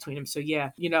factor between them. So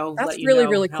yeah, That's let you really, know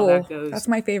really how cool. that goes. That's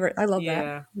my favorite. I love that.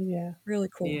 Yeah. Yeah. Really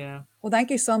cool. Yeah. Well,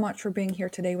 thank you so much for being here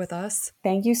today with us.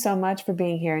 Thank you so much for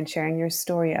being here and sharing your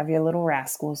story of your little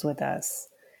rascals with us.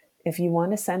 If you want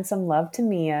to send some love to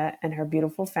Mia and her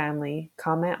beautiful family,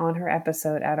 comment on her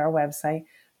episode at our website,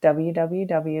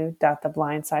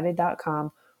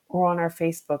 www.theblindsided.com, or on our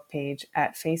Facebook page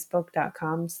at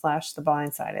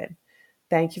facebook.com/theblindsided.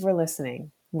 Thank you for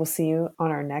listening. We'll see you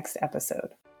on our next episode.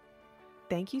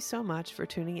 Thank you so much for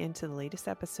tuning in to the latest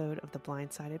episode of the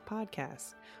Blindsided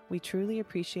podcast. We truly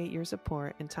appreciate your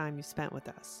support and time you spent with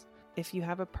us. If you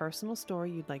have a personal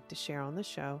story you'd like to share on the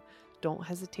show, don't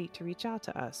hesitate to reach out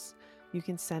to us. You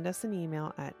can send us an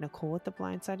email at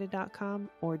nicole@theblindsided.com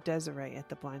or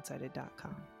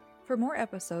desiree@theblindsided.com. For more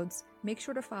episodes, make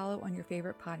sure to follow on your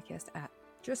favorite podcast app.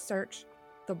 Just search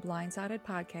The Blindsided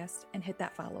Podcast and hit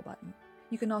that follow button.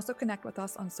 You can also connect with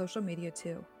us on social media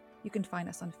too. You can find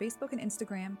us on Facebook and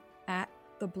Instagram at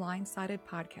The Blindsided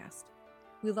Podcast.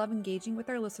 We love engaging with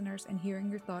our listeners and hearing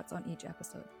your thoughts on each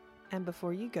episode. And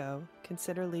before you go,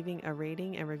 consider leaving a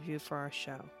rating and review for our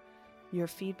show. Your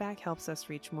feedback helps us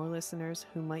reach more listeners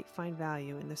who might find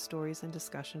value in the stories and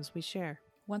discussions we share.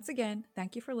 Once again,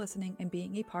 thank you for listening and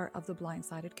being a part of the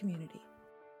Blindsided community.